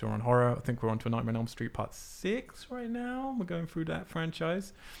podcast, which are on horror. I think we're on to Nightmare on Elm Street Part 6 right now. We're going through that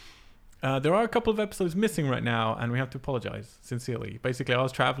franchise. There are a couple of episodes missing right now, and we have to apologize sincerely. Basically, I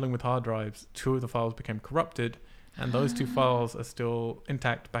was traveling with hard drives. 2 of the files became corrupted, and those 2 files are still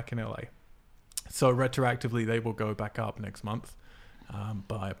intact back in LA. So retroactively, they will go back up next month.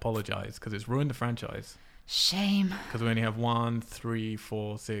 But I apologize because it's ruined the franchise. Shame. Because we only have 1, 3,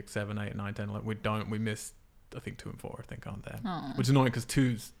 4, 6, 7, 8, 9, 10, 11. We missed, I think, 2 and 4, I think, aren't there? Oh. Which is annoying because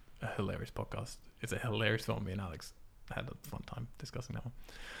 2's a hilarious podcast. It's a hilarious film. Me and Alex had a fun time discussing that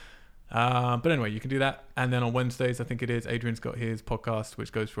one. But anyway, you can do that. And then on Wednesdays, I think it is, Adrian's got his podcast,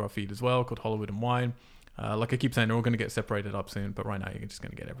 which goes through our feed as well, called Hollywood and Wine. Like I keep saying, they're all going to get separated up soon. But right now, you're just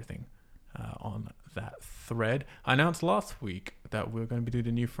going to get everything on that thread. I announced last week that we're going to be doing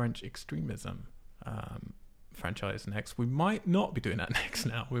the new French extremism franchise next. We might not be doing that next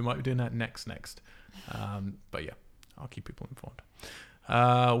now. We might be doing that next. But yeah, I'll keep people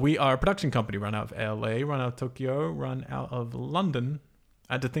informed. We are a production company run out of LA, run out of Tokyo, run out of London.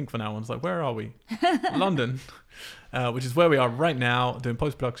 I had to think for now. I was like, where are we? London, which is where we are right now, doing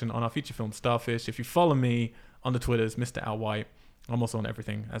post-production on our feature film Starfish. If you follow me on the Twitters, Mr. Al White, I'm also on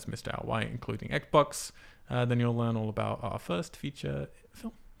everything as Mr. Al White, including Xbox. Then you'll learn all about our first feature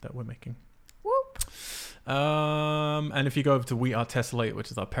film that we're making. Whoop. And if you go over to We Are Tessellate,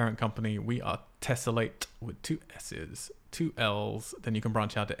 which is our parent company, We Are Tessellate with 2 S's, 2 L's, then you can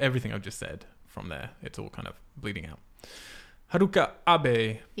branch out to everything I've just said from there. It's all kind of bleeding out. Haruka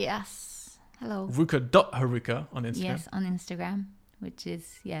Abe. Yes. Hello. Ruka.Haruka on Instagram. Yes, on Instagram, which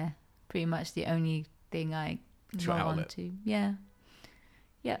is, pretty much the only thing I True log on outlet. to. Yeah.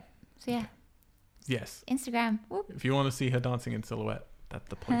 Yep. So, yeah. Yes. Instagram. Whoop. If you want to see her dancing in silhouette, that's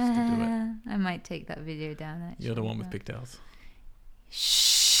the place to do it. I might take that video down, actually. You're the one with pigtails.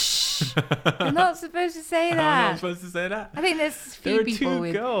 Shh. You're not supposed to say I'm that. not supposed to say that. I think there's There few are people 2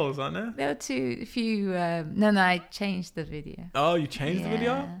 with... girls, aren't there? There were few... No, I changed the video. Oh, you changed the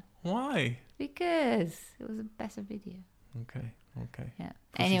video? Yeah. Why? Because it was a better video. Okay. Yeah.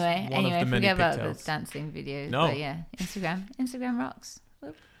 She's Anyway, one of the many forget about the pigtails. dancing videos. No. But yeah, Instagram rocks.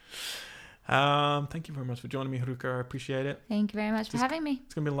 Whoop. Thank you very much for joining me, Haruka. I appreciate it. Thank you very much for having me.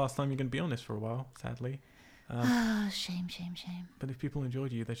 It's going to be the last time you're going to be on this for a while, sadly. Shame. But if people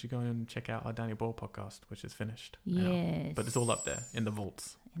enjoyed you, they should go and check out our Danny Boyle podcast, which is finished. Yes. Now. But it's all up there in the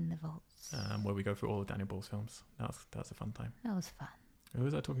vaults, In the vaults. where we go through all of Danny Boyle's films. That's a fun time. That was fun. Who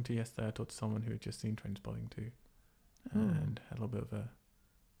was I talking to yesterday? I talked to someone who had just seen Trainspotting 2 and had a little bit of a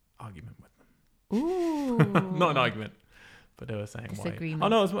argument with them. Ooh. Not an argument, but they were saying Disagreement. why. Oh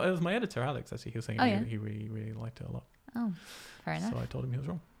no, it was my editor Alex. Actually, he was saying Oh, he really liked it a lot. Oh, fair enough. So I told him he was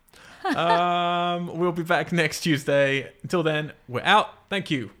wrong. We'll be back next Tuesday. Until then, we're out. Thank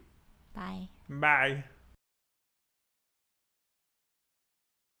you. Bye. Bye.